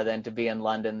nothing more than to be in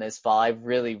London this fall. I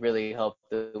really, really hope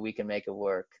that we can make it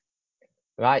work.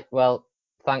 Right, well,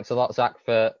 thanks a lot, Zach,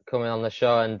 for coming on the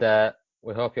show, and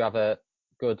we hope you have a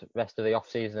good rest of the off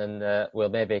season, and we'll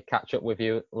maybe catch up with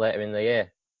you later in the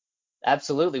year.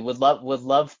 Absolutely. Would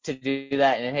love to do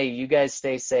that. And hey, you guys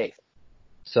stay safe.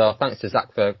 So thanks to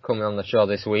Zach for coming on the show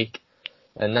this week.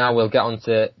 And now we'll get on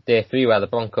to day 3, where the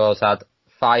Broncos had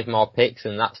 5 more picks,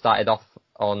 and that started off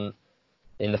in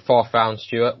the 4th round,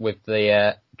 Stuart, with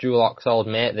the Drew Lock's old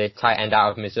mate, the tight end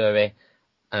out of Missouri,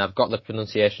 and I've got the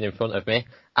pronunciation in front of me,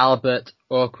 Albert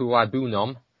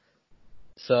Okuwabunom.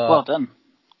 So Well done.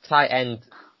 Tight end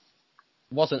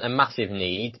wasn't a massive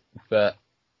need, but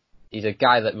he's a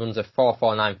guy that runs a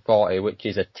 4.49 40, which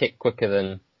is a tick quicker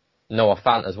than Noah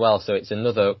Fant as well. So it's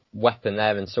another weapon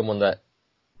there, and someone that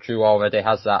Drew already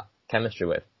has that chemistry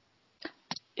with.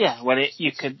 Yeah, well,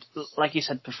 you could, like you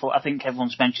said before, I think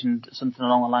everyone's mentioned something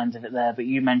along the lines of it there, but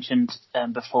you mentioned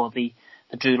before the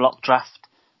Drew Lock draft,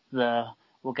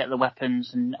 we'll get the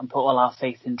weapons and put all our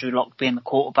faith in Drew Lock being the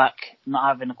quarterback, not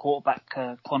having a quarterback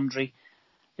quandary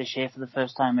this year for the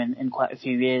first time in quite a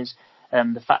few years.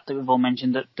 The fact that we've all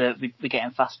mentioned that we're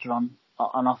getting faster on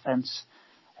offense.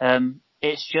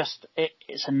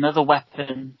 It's another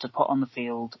weapon to put on the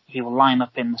field. He will line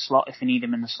up in the slot if you need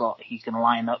him in the slot. He can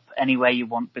line up anywhere you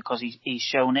want because he's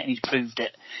shown it and he's proved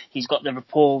it. He's got the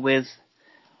rapport with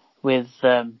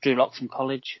Drew Lock from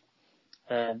college.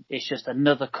 It's just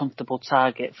another comfortable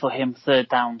target for him. Third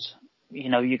downs, you're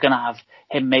going to have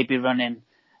him maybe running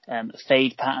a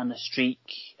fade pattern, a streak,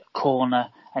 a corner,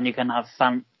 and you're going to have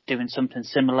Fant doing something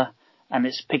similar. And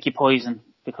it's pick your poison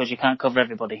because you can't cover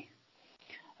everybody.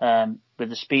 With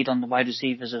the speed on the wide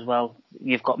receivers as well,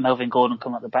 you've got Melvin Gordon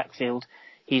come up the backfield.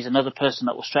 He's another person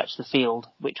that will stretch the field,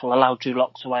 which will allow Drew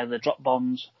Lock to either drop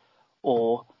bombs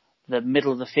or the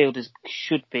middle of the field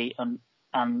should be, and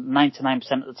 99%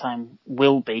 of the time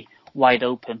will be, wide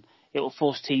open. It will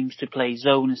force teams to play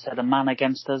zone instead of man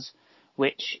against us,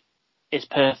 which is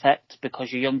perfect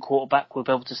because your young quarterback will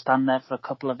be able to stand there for a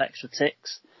couple of extra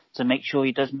ticks to make sure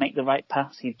he does make the right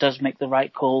pass, he does make the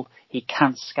right call, he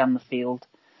can scan the field.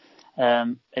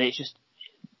 And it's just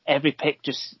every pick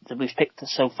that we've picked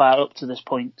so far up to this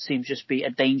point seems just be a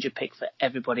danger pick for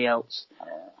everybody else,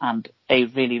 and a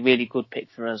really, really good pick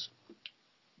for us.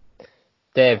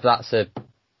 Dave, that's a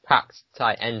packed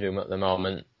tight end room at the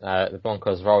moment. The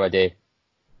Broncos have already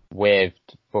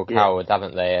waived Bug Howard,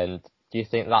 haven't they? And do you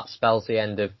think that spells the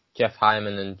end of Jeff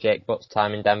Hyman and Jake Butt's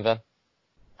time in Denver?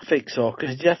 I think so,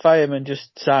 because Jeff Hyman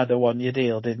just signed a 1-year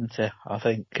deal, didn't he? I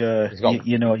think,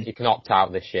 you can opt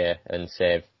out this year and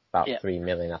save about $3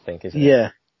 million, I think, isn't it?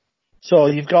 Yeah. So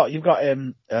you've got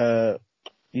him, you're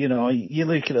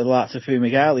looking at the likes of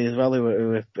Fumagalli as well,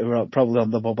 who are probably on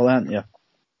the bubble, aren't you?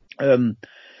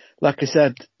 Like I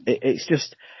said, it's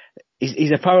just,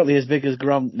 he's apparently as big as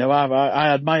Gronk. Now,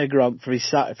 I admire Gronk for his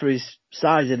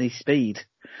size and his speed.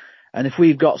 And if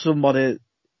we've got somebody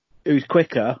who's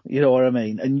quicker, you know what I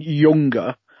mean, and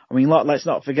younger. I mean, let's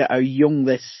not forget how young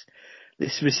this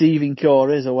receiving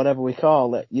core is, or whatever we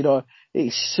call it.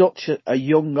 It's such a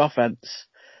young offense.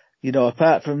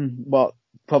 Apart from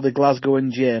probably Glasgow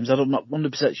and James, I'm not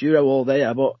 100% sure how old they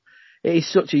are, but it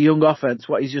is such a young offense.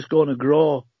 What he's just going to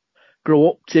grow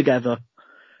up together.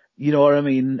 You know what I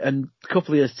mean? And a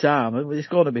couple of years' time, it's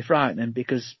going to be frightening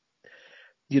because,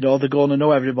 they're going to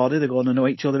know everybody. They're going to know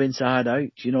each other inside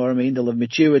out. You know what I mean? They'll have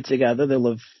matured together.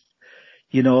 They'll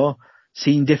have,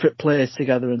 seen different plays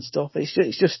together and stuff.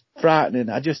 It's just frightening.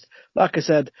 Like I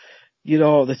said,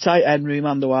 the tight end room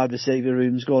and the wide receiver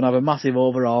room's going to have a massive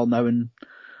overhaul now. And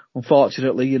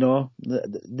unfortunately, the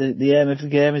aim of the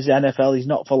game is the NFL is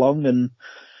not for long. And,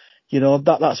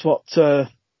 that's what,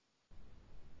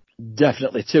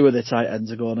 definitely 2 of the tight ends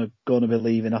are going to be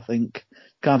leaving, I think.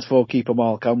 Can't afford to keep them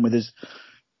all, can we? There's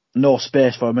no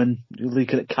space for them, and you're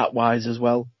looking at cap-wise as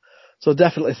well. So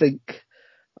definitely think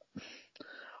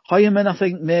Hyman, I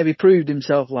think, maybe proved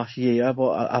himself last year,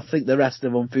 but I think the rest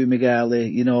of them,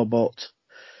 Fumagalli, but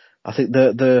I think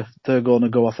they're going to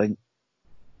go, I think.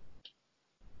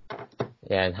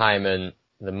 Yeah, and Hyman,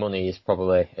 the money is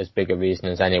probably as big a reason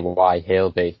as any why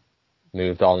he'll be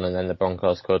moved on, and then the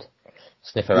Broncos could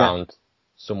sniff around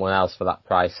someone else for that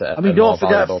price at a don't more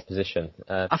forget, valuable position.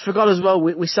 I forgot as well,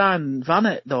 we signed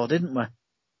Vanett though, didn't we?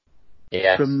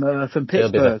 Yes. From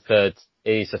He'll be Pittsburgh.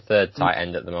 he's the third tight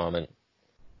end at the moment,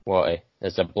 won't he?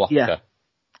 As a blocker. Yeah.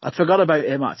 I forgot about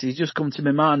him actually. He's just come to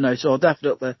my mind now, so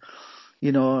definitely,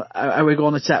 are we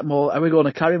going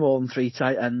to carry more than 3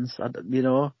 tight ends? I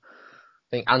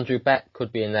think Andrew Beck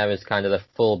could be in there as kind of the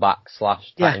fullback / tight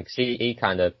end, because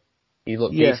he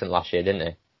looked decent last year,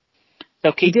 didn't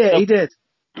he? He did.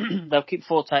 They'll keep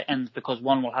 4 tight ends because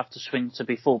one will have to swing to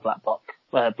be full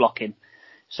blocking.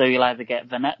 So you'll either get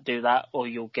Vanett do that, or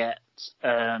you'll get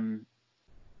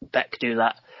Beck do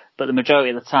that. But the majority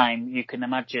of the time, you can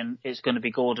imagine it's going to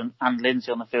be Gordon and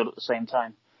Lindsay on the field at the same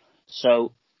time.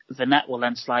 So Vanett will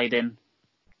then slide in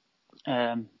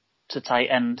to tight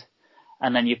end,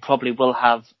 and then you probably will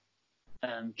have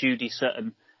Judy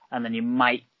Sutton, and then you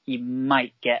might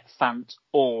get Fant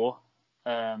or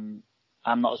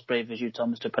I'm not as brave as you,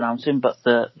 Thomas, to pronounce him, but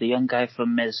the young guy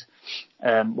from Miz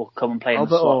will come and play in the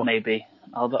slot, maybe.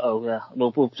 Albert O, yeah.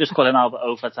 We'll just call him Albert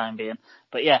O for the time being.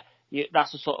 But yeah,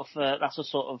 that's the sort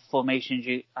of formations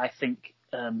I think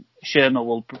Shermer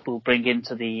will bring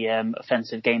into the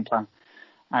offensive game plan,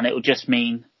 and it will just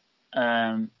mean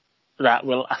that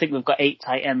I think we've got 8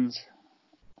 tight ends,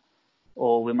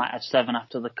 or we might have 7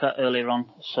 after the cut earlier on.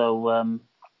 So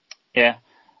yeah.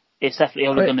 It's definitely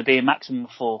only going to be a maximum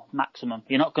of 4. Maximum.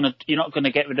 You're not going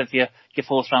to get rid of your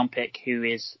 4th round pick, who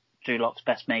is Drew Lock's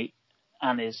best mate,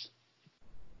 and is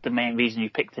the main reason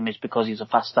you picked him is because he's a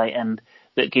fast tight end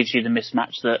that gives you the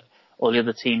mismatch that all the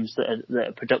other teams that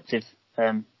are productive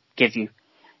give you.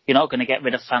 You're not going to get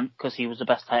rid of Fant because he was the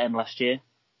best tight end last year,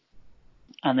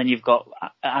 and then you've got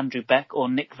Andrew Beck or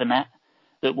Nick Vanett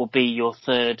that will be your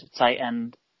 3rd tight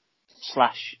end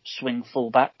 / swing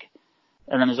fullback.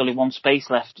 And then there's only 1 space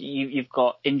left. You've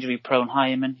got injury-prone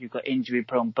Hyman, you've got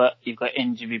injury-prone Butt, you've got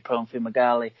injury-prone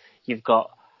Fumagalli, you've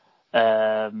got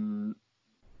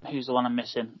who's the one I'm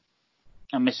missing?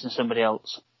 I'm missing somebody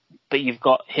else, but you've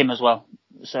got him as well.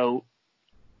 So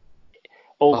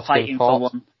all Austin fighting Fort. for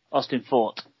one. Austin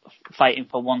Fort fighting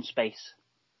for 1 space,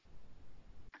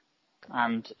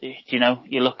 and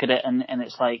you look at it and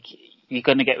it's like you're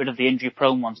going to get rid of the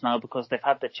injury-prone ones now because they've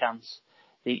had the chance.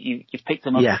 You've picked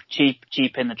them up cheap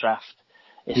in the draft.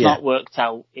 It's not worked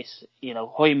out. It's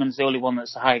Hoyman's the only one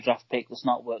that's a high draft pick that's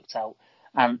not worked out,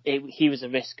 and he was a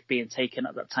risk being taken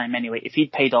at that time anyway. If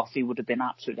he'd paid off, he would have been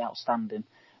absolutely outstanding,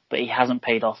 but he hasn't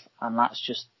paid off, and that's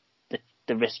just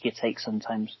the risk you take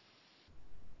sometimes.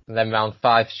 And then round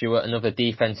 5, Stuart, another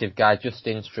defensive guy,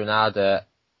 Justin Stranada,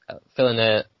 filling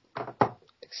a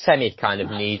semi kind of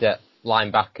need at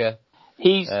linebacker.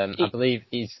 I believe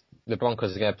the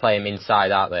Broncos are going to play him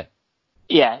inside, aren't they?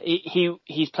 Yeah,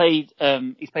 he's played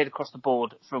across the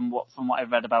board from what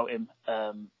I've read about him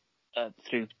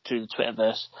through the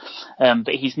Twitterverse,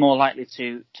 but he's more likely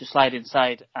to slide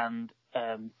inside and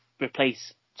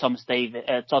replace Todd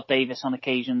Davis on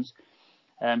occasions.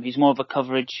 He's more of a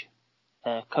coverage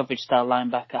style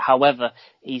linebacker. However,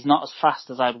 he's not as fast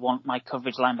as I'd want my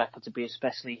coverage linebacker to be,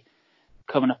 especially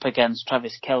coming up against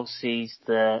Travis Kelce's,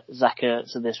 the Zach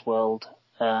Ertz of this world.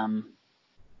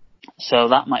 So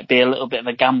that might be a little bit of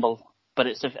a gamble, but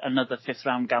it's another 5th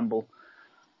round gamble.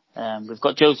 We've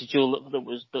got Josie Jewell that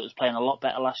was playing a lot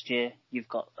better last year. You've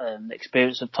got the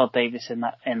experience of Todd Davis in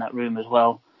that room as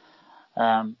well.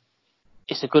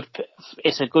 It's a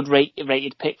good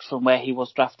rated pick from where he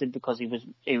was drafted because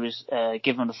he was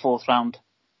given a 4th round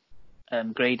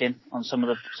grading on some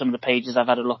of the pages I've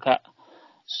had a look at.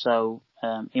 So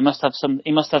he must have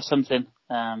something,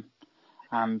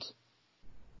 and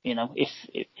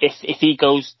if he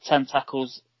goes 10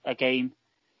 tackles a game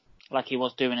like he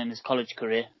was doing in his college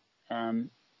career,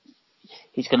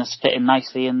 he's going to fit in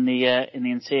nicely in the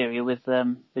interior with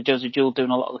Josie Jewell doing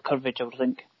a lot of the coverage, I would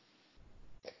think.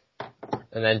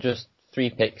 And then just 3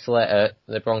 picks later,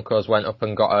 the Broncos went up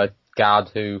and got a guard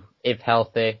who, if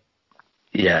healthy,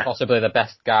 possibly the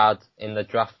best guard in the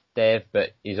draft, Dave,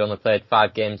 but he's only played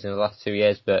 5 games in the last 2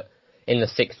 years. But in the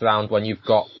 6th round, when you've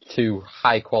got 2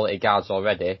 high-quality guards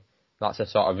already, that's a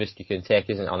sort of risk you can take,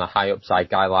 isn't it, on a high-upside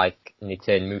guy like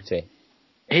Nitin Muti?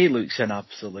 He looks an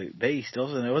absolute beast,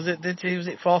 doesn't he? Was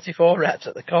it 44 reps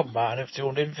at the combine of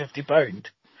 250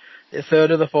 pounds? The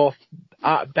 3rd or the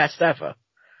 4th best ever.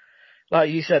 Like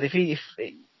you said, if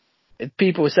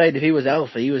people were saying if he was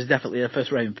healthy, he was definitely a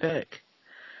 1st round pick.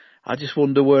 I just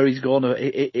wonder where he's going to,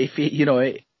 if he,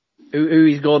 who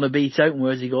he's going to beat out and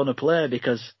where's he going to play,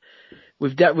 because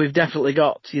we've definitely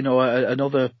got,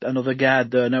 another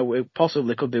guard there now,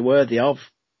 possibly could be worthy of.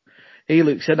 He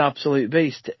looks an absolute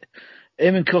beast.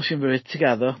 him and Cushenberry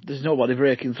together, there's nobody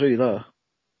breaking through there.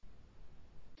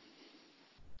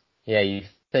 Yeah, you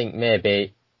think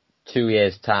maybe 2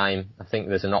 years' time, I think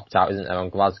there's an opt-out, isn't there, on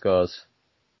Glasgow's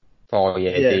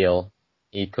 4-year deal.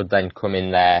 He could then come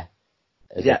in there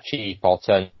as a cheap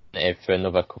alternative for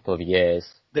another couple of years.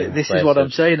 This is what I'm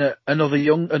saying. Another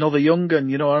young gun.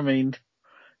 You know what I mean?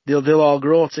 They'll all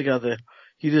grow together.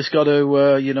 You just got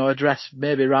to address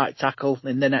maybe right tackle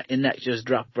in next year's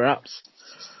draft, perhaps,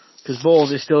 because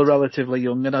Bowles is still relatively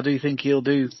young, and I do think he'll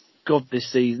do good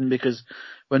this season because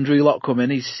when Drew Lock come in,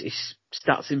 his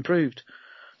stats improved.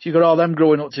 So you got all them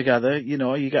growing up together.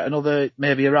 You get another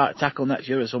maybe a right tackle next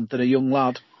year or something, a young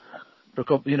lad. For a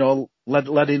couple,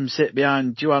 let him sit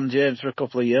behind Juwan James for a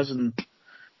couple of years, and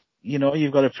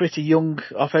you've got a pretty young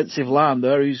offensive line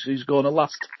there who's going to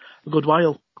last a good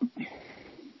while. And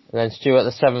then Stuart,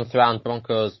 the 7th round,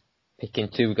 Broncos picking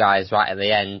 2 guys right at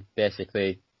the end,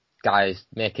 basically guys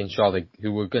making sure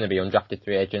who were going to be undrafted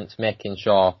free agents, making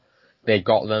sure they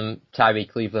got them. Tyree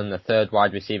Cleveland, the 3rd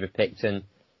wide receiver picked, and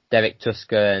Derek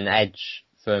Tusker, an edge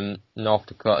from North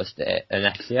Dakota State, an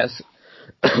FCS.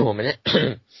 1 minute.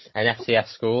 An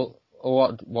FCS school.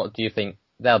 What do you think?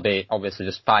 They'll be obviously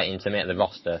just fighting to make the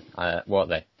roster, won't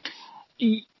they?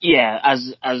 Yeah,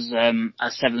 as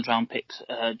 7th round picks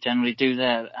generally do.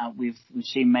 There, we've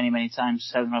seen many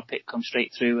times 7th round pick come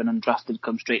straight through and undrafted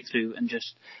come straight through and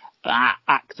just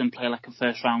act and play like a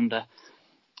first rounder.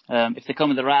 If they come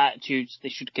with the right attitudes, they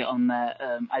should get on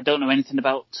there. I don't know anything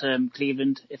about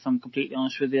Cleveland, if I'm completely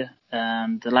honest with you.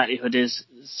 The likelihood is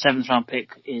 7th round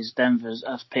pick is Denver's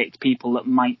has picked people that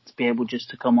might be able just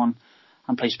to come on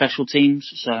and play special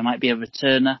teams. So it might be a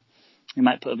returner. You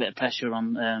might put a bit of pressure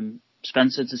on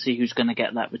Spencer to see who's going to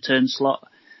get that return slot.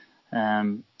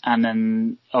 And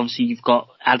then obviously you've got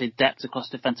added depth across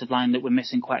the defensive line that we're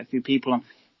missing quite a few people on.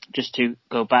 Just to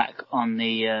go back on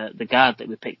the guard that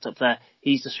we picked up there,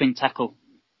 he's the swing tackle.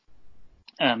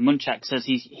 Munchak says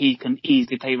he can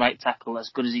easily play right tackle as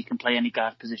good as he can play any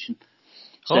guard position.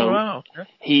 So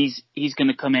he's going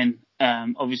to come in.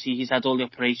 Obviously, he's had all the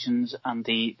operations and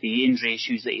the injury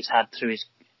issues that he's had through his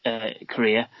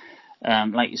career.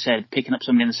 Like you said, picking up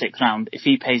somebody in the 6th round, if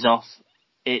he pays off,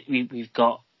 we've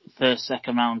got 1st,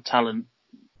 2nd round talent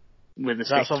with a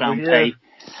 6th round pay.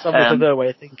 Something their way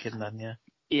of thinking then, yeah.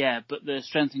 Yeah, but the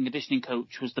strength and conditioning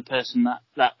coach was the person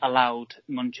that allowed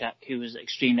Munchak, who was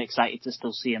extremely excited to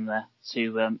still see him there,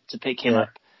 to pick him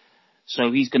up.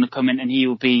 So he's going to come in and he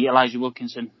will be Elijah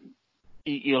Wilkinson.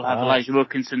 You'll have Elijah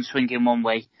Wilkinson swinging one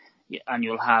way, and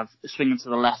you'll have swinging to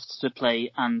the left to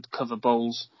play and cover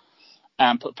Bowles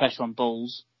and put pressure on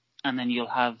Bowles, and then you'll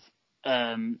have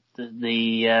the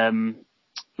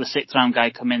 6th round guy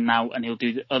come in now, and he'll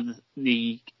do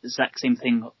the exact same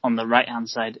thing on the right hand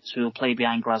side. So he'll play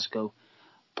behind Glasgow,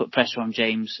 put pressure on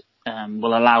James,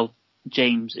 will allow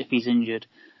James, if he's injured,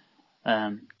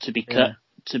 to be cut,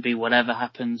 to be whatever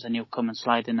happens, and he'll come and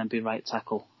slide in and be right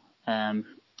tackle.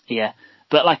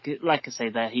 But like I say,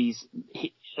 there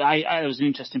I was an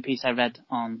interesting piece I read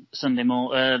on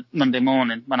Monday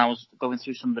morning when I was going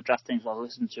through some of the draft things while I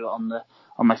was listening to it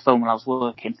on my phone when I was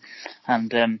working,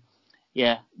 and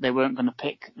they weren't going to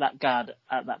pick that guard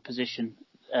at that position,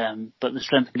 but the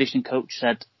strength and conditioning coach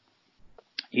said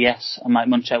yes, and Mike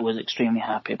Munchak was extremely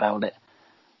happy about it.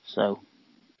 So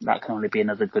that can only be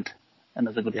another good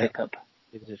pickup.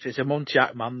 If it's a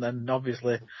Munchak man, then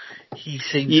obviously he's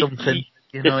seen something.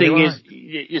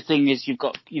 The thing is,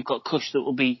 you've got Cush that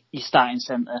will be your starting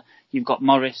centre. You've got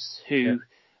Morris, who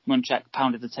Munchak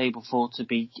pounded the table for to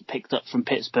be picked up from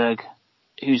Pittsburgh,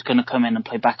 who's going to come in and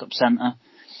play backup centre.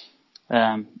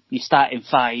 You start in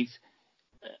 5.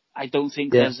 I don't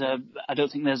think there's a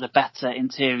better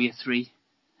interior 3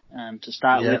 to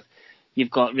start with. You've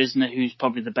got Risner, who's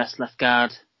probably the best left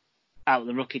guard out of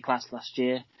the rookie class last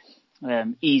year.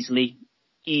 Easily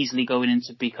going in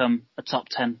to become a top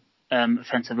 10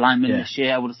 offensive lineman this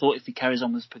year. I would have thought if he carries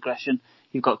on with his progression.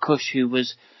 You've got Cush, who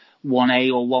was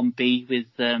 1A or 1B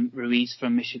with Ruiz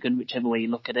from Michigan, whichever way you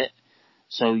look at it.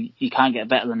 So you can't get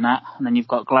better than that. And then you've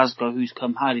got Glasgow, who's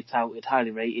come highly touted,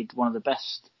 highly rated, one of the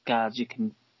best guards you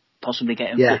can possibly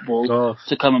get in football,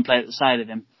 to come and play at the side of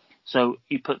him. So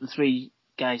you put the 3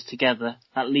 guys together,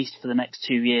 at least for the next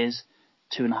 2 years,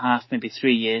 2.5, maybe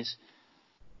 3 years.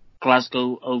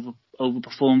 Glasgow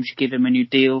overperforms, you give him a new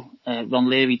deal. Ron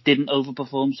Leary didn't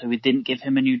overperform, so we didn't give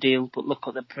him a new deal. But look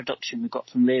at the production we got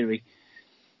from Leary.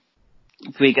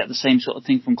 If we get the same sort of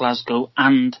thing from Glasgow,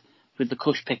 and with the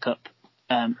Cush pickup,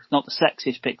 not the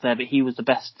sexiest pick there, but he was the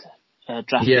best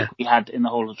draft pick we had in the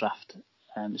whole of draft.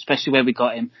 Especially where we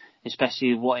got him,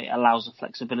 especially what it allows the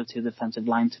flexibility of the defensive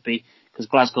line to be, because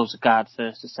Glasgow's a guard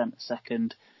first, a centre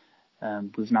second.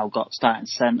 We've now got starting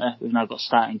centre. We've now got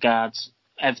starting guards.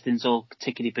 Everything's all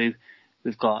tickety-boo.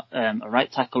 We've got a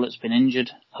right tackle that's been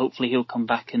injured. Hopefully he'll come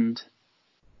back and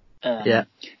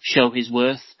show his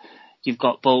worth. You've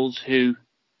got Bowles, who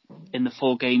in the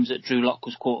 4 games that Drew Lock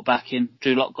was quarterbacking,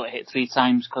 Drew Lock got hit 3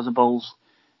 times because of Bowles.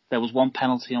 There was 1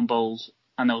 penalty on Bowles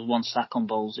and there was 1 sack on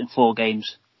Bowles in 4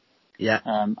 games. Yeah.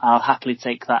 I'll happily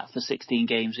take that for 16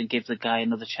 games and give the guy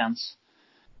another chance.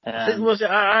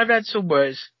 I read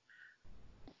somewhere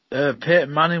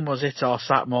Peyton Manning was hit or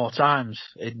sacked more times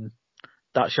in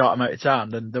that short amount of time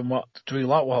than what Drew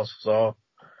Lock was. So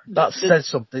that says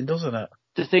something, doesn't it?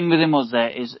 The thing with him was there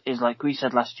is like we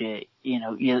said last year,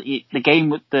 the game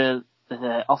with the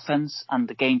offense and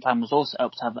the game plan was also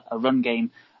up to have a run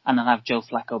game and then have Joe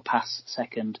Flacco pass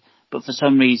second. But for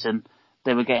some reason,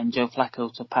 they were getting Joe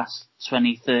Flacco to pass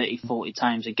 20, 30, 40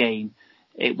 times a game.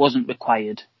 It wasn't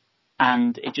required.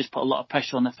 And it just put a lot of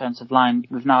pressure on the offensive line.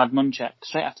 We've now had Munchak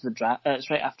straight after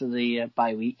the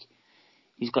bye week.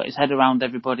 He's got his head around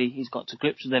everybody. He's got to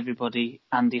grips with everybody,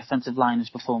 and the offensive line has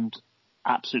performed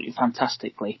absolutely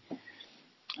fantastically.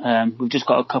 We've just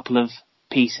got a couple of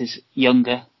pieces,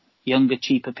 younger,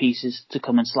 cheaper pieces to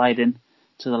come and slide in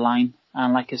to the line.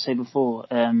 And like I said before,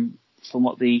 from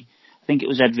what I think it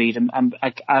was Ed Reed.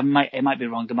 It might be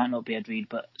wrong. It might not be Ed Reed,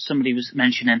 but somebody was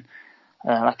mentioning.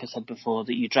 Like I said before,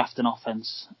 that you draft an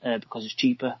offense because it's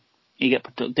cheaper, you get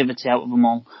productivity out of them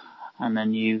all, and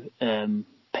then you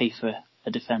pay for a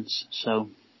defence. So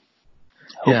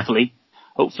hopefully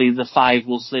the 5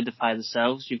 will solidify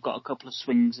themselves. You've got a couple of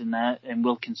swings in there, in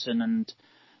Wilkinson and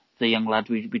the young lad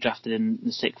we drafted in the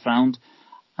 6th round,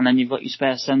 and then you've got your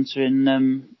spare centre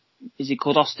in is he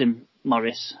called Austin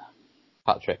Morris?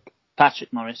 Patrick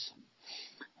Morris.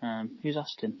 Who's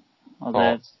Austin?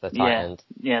 The tight end.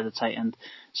 Yeah, the tight end.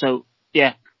 So,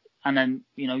 yeah. And then,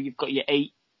 you've got your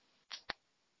 8.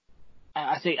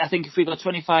 I think if we got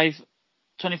 25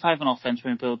 on offense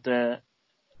when we build the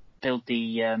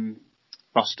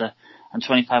roster, and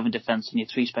 25 in defense and your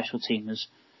 3 special teamers,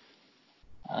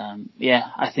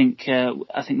 I think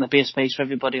there'll be a space for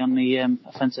everybody on the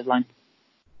offensive line.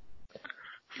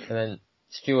 And then,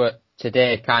 Stuart,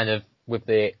 today kind of with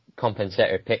the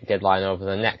compensatory pick deadline over,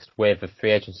 the next wave of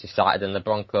free agency started, and the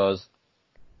Broncos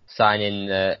signing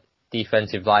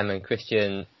defensive lineman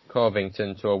Christian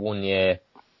Covington to a 1-year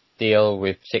deal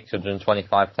with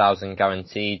 $625,000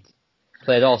 guaranteed.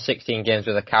 Played all 16 games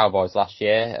with the Cowboys last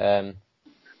year.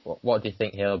 What do you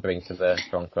think he'll bring to the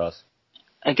Broncos?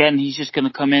 Again, he's just going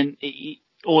to come in.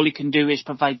 All he can do is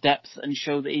provide depth and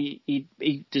show that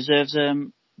he deserves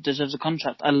a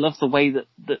contract. I love the way that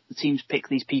the teams pick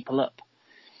these people up.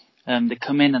 They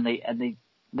come in and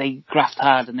they graft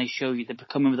hard and they show you. They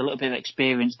come in with a little bit of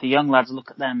experience. The young lads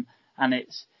look at them, and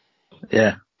it's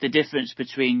the difference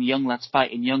between young lads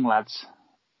fighting young lads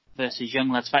versus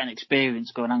young lads fighting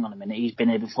experience. Going, hang on a minute, he's been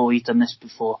here before, he's done this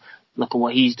before. Look at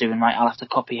what he's doing, right? I'll have to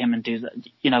copy him and do that.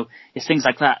 It's things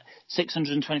like that.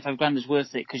 $625,000 is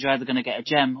worth it because you're either going to get a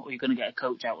gem or you're going to get a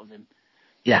coach out of him.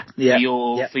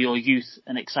 For your youth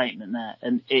and excitement there,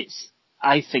 and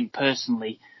I think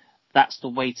personally, that's the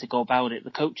way to go about it.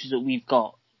 The coaches that we've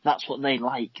got, that's what they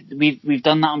like. We've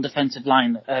done that on defensive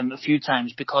line a few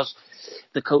times because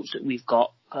the coach that we've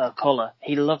got, Collar,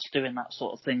 he loves doing that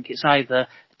sort of thing. It's either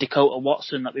Dakota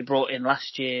Watson that we brought in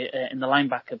last year in the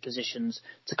linebacker positions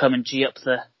to come and G up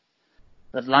the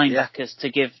linebackers to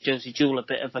give Josie Jewell a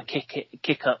bit of a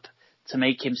kick up to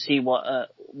make him see what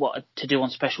to do on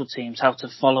special teams, how to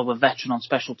follow a veteran on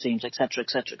special teams, etc.,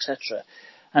 etc., etc.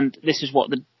 And this is what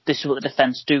the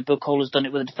defence do. Bill Cole has done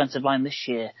it with the defensive line this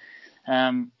year.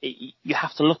 You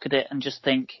have to look at it and just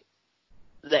think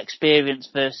the experience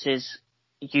versus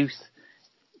youth.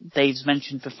 Dave's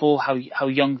mentioned before how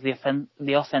young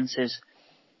the offense is.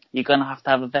 You're going to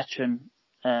have a veteran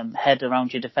head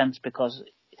around your defence because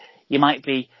you might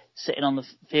be sitting on the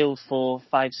field for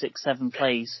 5, 6, 7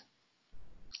 plays,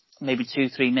 maybe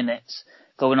 2-3 minutes,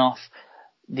 going off.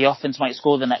 The offense might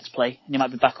score the next play, and you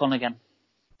might be back on again.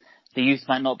 The youth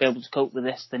might not be able to cope with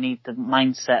this. They need the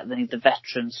mindset. They need the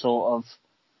veteran sort of,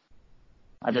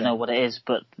 I don't know what it is,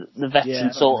 but the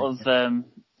veteran sort of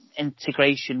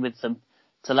integration with them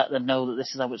to let them know that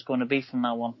this is how it's going to be from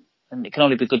now on. And it can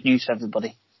only be good news for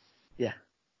everybody. Yeah.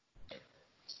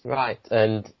 Right.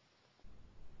 And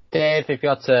Dave, if you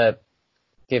had to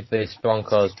give this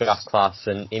Broncos draft class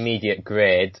an immediate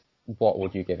grade, what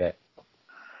would you give it?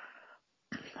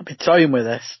 I've been toying with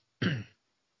this.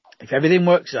 If everything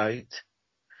works out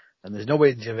and there's no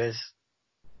injuries,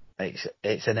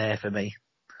 it's an A for me.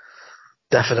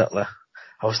 Definitely.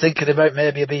 I was thinking about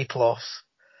maybe a B+,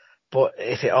 But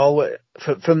if it all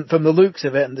from the looks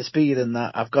of it and the speed and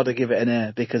that, I've got to give it an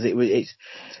A because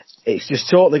it's just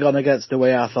totally gone against the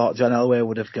way I thought John Elway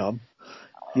would have gone.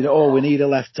 You know, we need a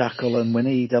left tackle and we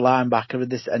need a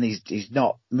linebacker and he's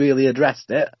not really addressed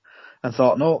it and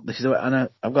thought, no, this is it, and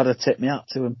I've got to tip my hat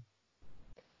to him.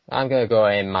 I'm going to go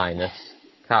A-.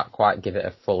 Can't quite give it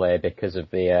a full A because of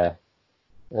the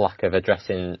lack of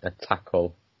addressing a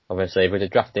tackle. Obviously, if we'd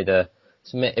have drafted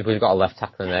if we'd got a left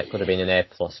tackle in there, it could have been an A+,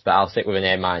 but I'll stick with an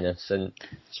A-. And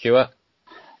Stuart?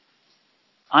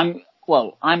 I'm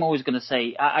always going to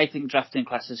say, I think drafting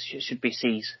classes should be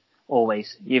C's,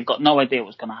 always. You've got no idea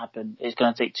what's going to happen. It's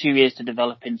going to take 2 years to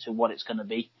develop into what it's going to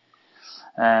be.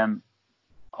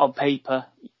 On paper,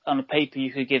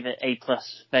 you could give it A+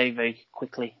 very, very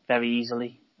quickly, very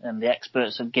easily. And the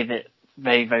experts have give it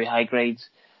very, very high grades.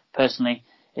 Personally,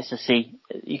 it's a C.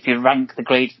 If you rank the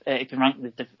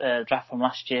draft from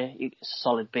last year, it's a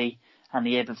solid B. And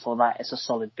the year before that, it's a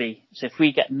solid B. So if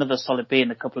we get another solid B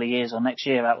in a couple of years or next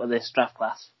year out of this draft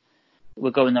class,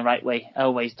 we're going the right way.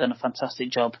 Elway's done a fantastic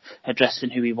job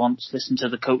addressing who he wants, listen to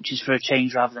the coaches for a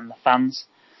change rather than the fans.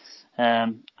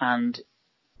 And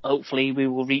hopefully we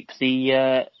will reap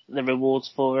the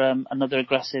rewards for another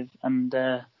aggressive and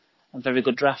very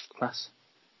good draft class.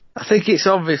 I think it's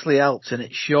obviously helped and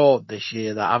it showed this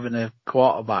year that having a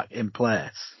quarterback in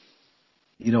place,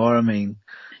 you know what I mean,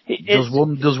 does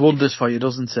wonders for you,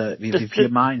 doesn't it? If your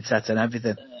mindset and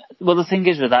everything. Well, the thing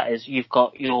is with that is you've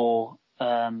got your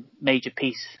major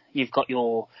piece, you've got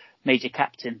your major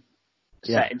captain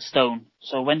set in stone.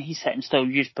 So when he's set in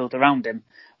stone, you just build around him.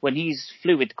 When he's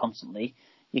fluid constantly,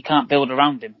 you can't build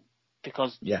around him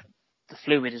because the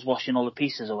fluid is washing all the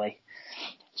pieces away.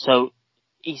 So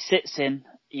he sits in.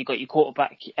 You got your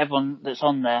quarterback. Everyone that's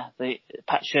on there.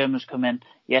 Pat Shermer's come in.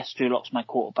 Yes, Drew Lock's my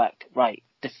quarterback. Right.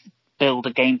 Build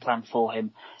a game plan for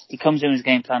him. He comes in with his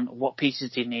game plan. What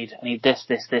pieces do you need? I need this.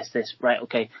 Right.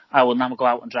 Okay. I will now go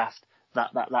out and draft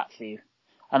that for you.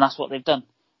 And that's what they've done.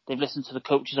 They've listened to the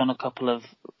coaches on a couple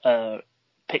of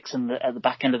picks at the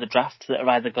back end of the draft that are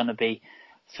either going to be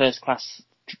first class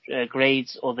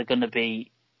grades or they're going to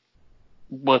be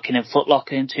working in Foot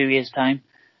Locker in 2 years' time.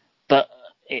 But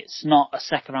it's not a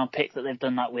second round pick that they've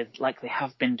done that with like they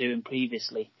have been doing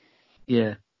previously.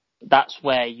 Yeah. That's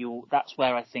where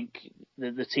I think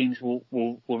the teams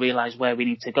will realise where we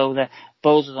need to go there.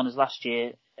 Bowles is on his last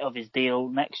year of his deal.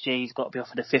 Next year he's got to be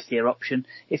offered a 5th-year option.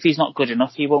 If he's not good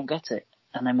enough, he won't get it.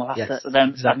 And then we'll have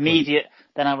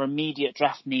our immediate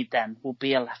draft need then will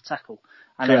be a left tackle.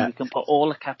 And then we can put all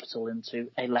the capital into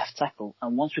a left tackle.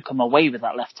 And once we come away with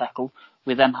that left tackle,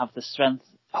 we then have the strength,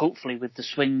 hopefully with the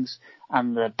swings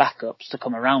and the backups to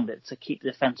come around it to keep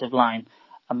the defensive line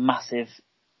a massive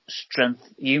strength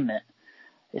unit.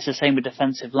 It's the same with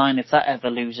defensive line. If that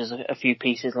ever loses a few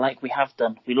pieces like we have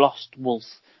done, we lost Wolf,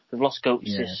 we've lost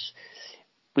Goetz,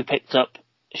 we picked up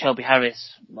Shelby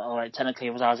Harris. Well, right, technically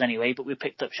it was ours anyway, but we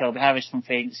picked up Shelby Harris from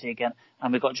free agency again,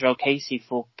 and we got Jarrell Casey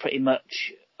for pretty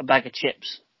much a bag of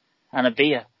chips and a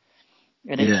beer.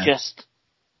 And it's just,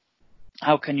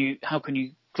 how can you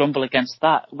grumble against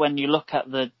that when you look at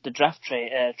the draft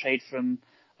trade from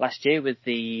last year with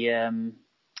the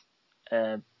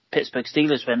Pittsburgh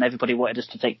Steelers when everybody wanted us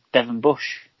to take Devin Bush.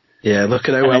 Yeah, look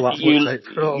at how well that's worked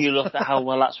out for us. You look at how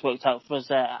well that's worked out for us.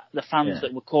 The fans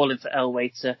that were calling for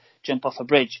Elway to jump off a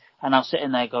bridge are now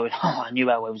sitting there going, oh, I knew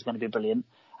Elway was going to be brilliant.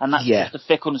 And that's just the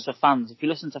fickleness of fans. If you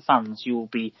listen to fans, you will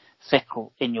be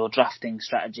fickle in your drafting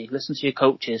strategy. Listen to your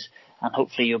coaches and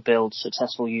hopefully you'll build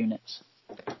successful units.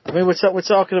 I mean, we're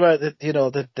talking about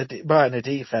the buying a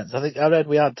defence. I read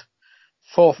we had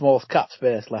 4th most cap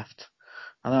space left.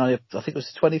 And I think it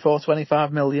was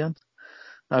 25 million.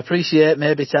 I appreciate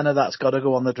maybe 10 of that's got to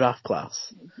go on the draft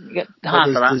class. You get half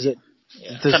of that.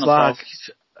 There's like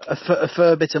a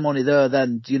fair bit of money there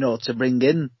then, to bring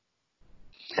in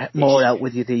more help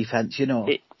with your defence,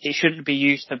 It shouldn't be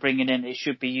used for bringing in. It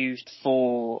should be used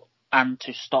for and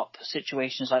to stop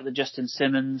situations like the Justin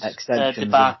Simmons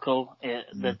debacle,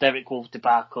 the Derek Wolfe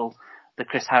debacle, the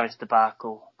Chris Harris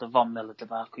debacle, the Von Miller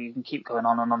debacle. You can keep going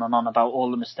on and on and on about all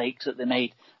the mistakes that they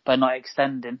made by not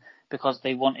extending because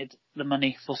they wanted the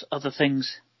money for other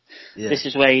things. Yeah. This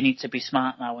is where you need to be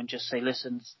smart now and just say,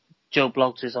 listen, Joe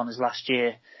Bloggs is on his last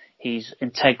year. He's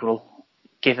integral.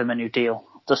 Give him a new deal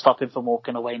to stop him from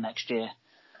walking away next year.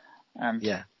 And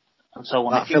so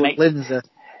on. Philip Lindsay,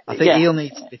 I think he'll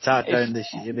need to be tied down this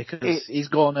year because he's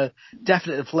going to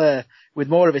definitely play with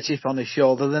more of a chip on his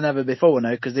shoulder than ever before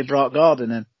now because they brought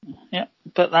Gordon in. Yeah,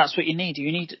 but that's what you need.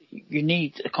 You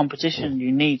need a competition.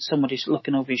 You need somebody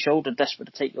looking over your shoulder,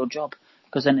 desperate to take your job,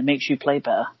 because then it makes you play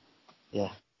better. Yeah.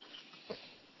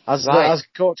 As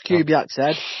Coach Kubiak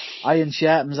said, Iron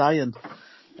sharpens iron.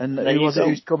 And There who was you it go.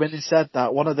 who's come in and said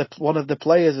that? One of the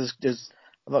players is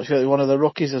I'm not sure, one of the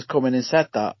rookies has come in and said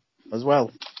that as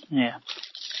well. Yeah.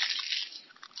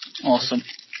 Awesome.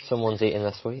 Someone's eating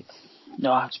their sweets.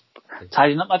 No, I'm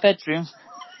tidying up my bedroom.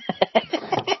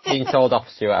 Being told off,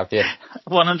 Stuart, have you?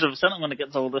 100%. I'm going to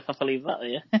get told if I leave that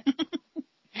here.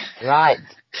 Right.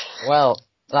 Well,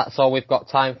 that's all we've got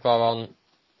time for on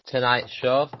tonight's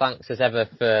show. Thanks as ever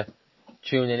for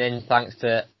tuning in. Thanks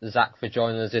to Zach for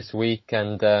joining us this week,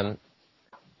 and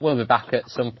we'll be back at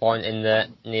some point in the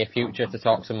near future to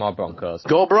talk some more Broncos.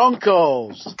 Go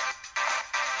Broncos!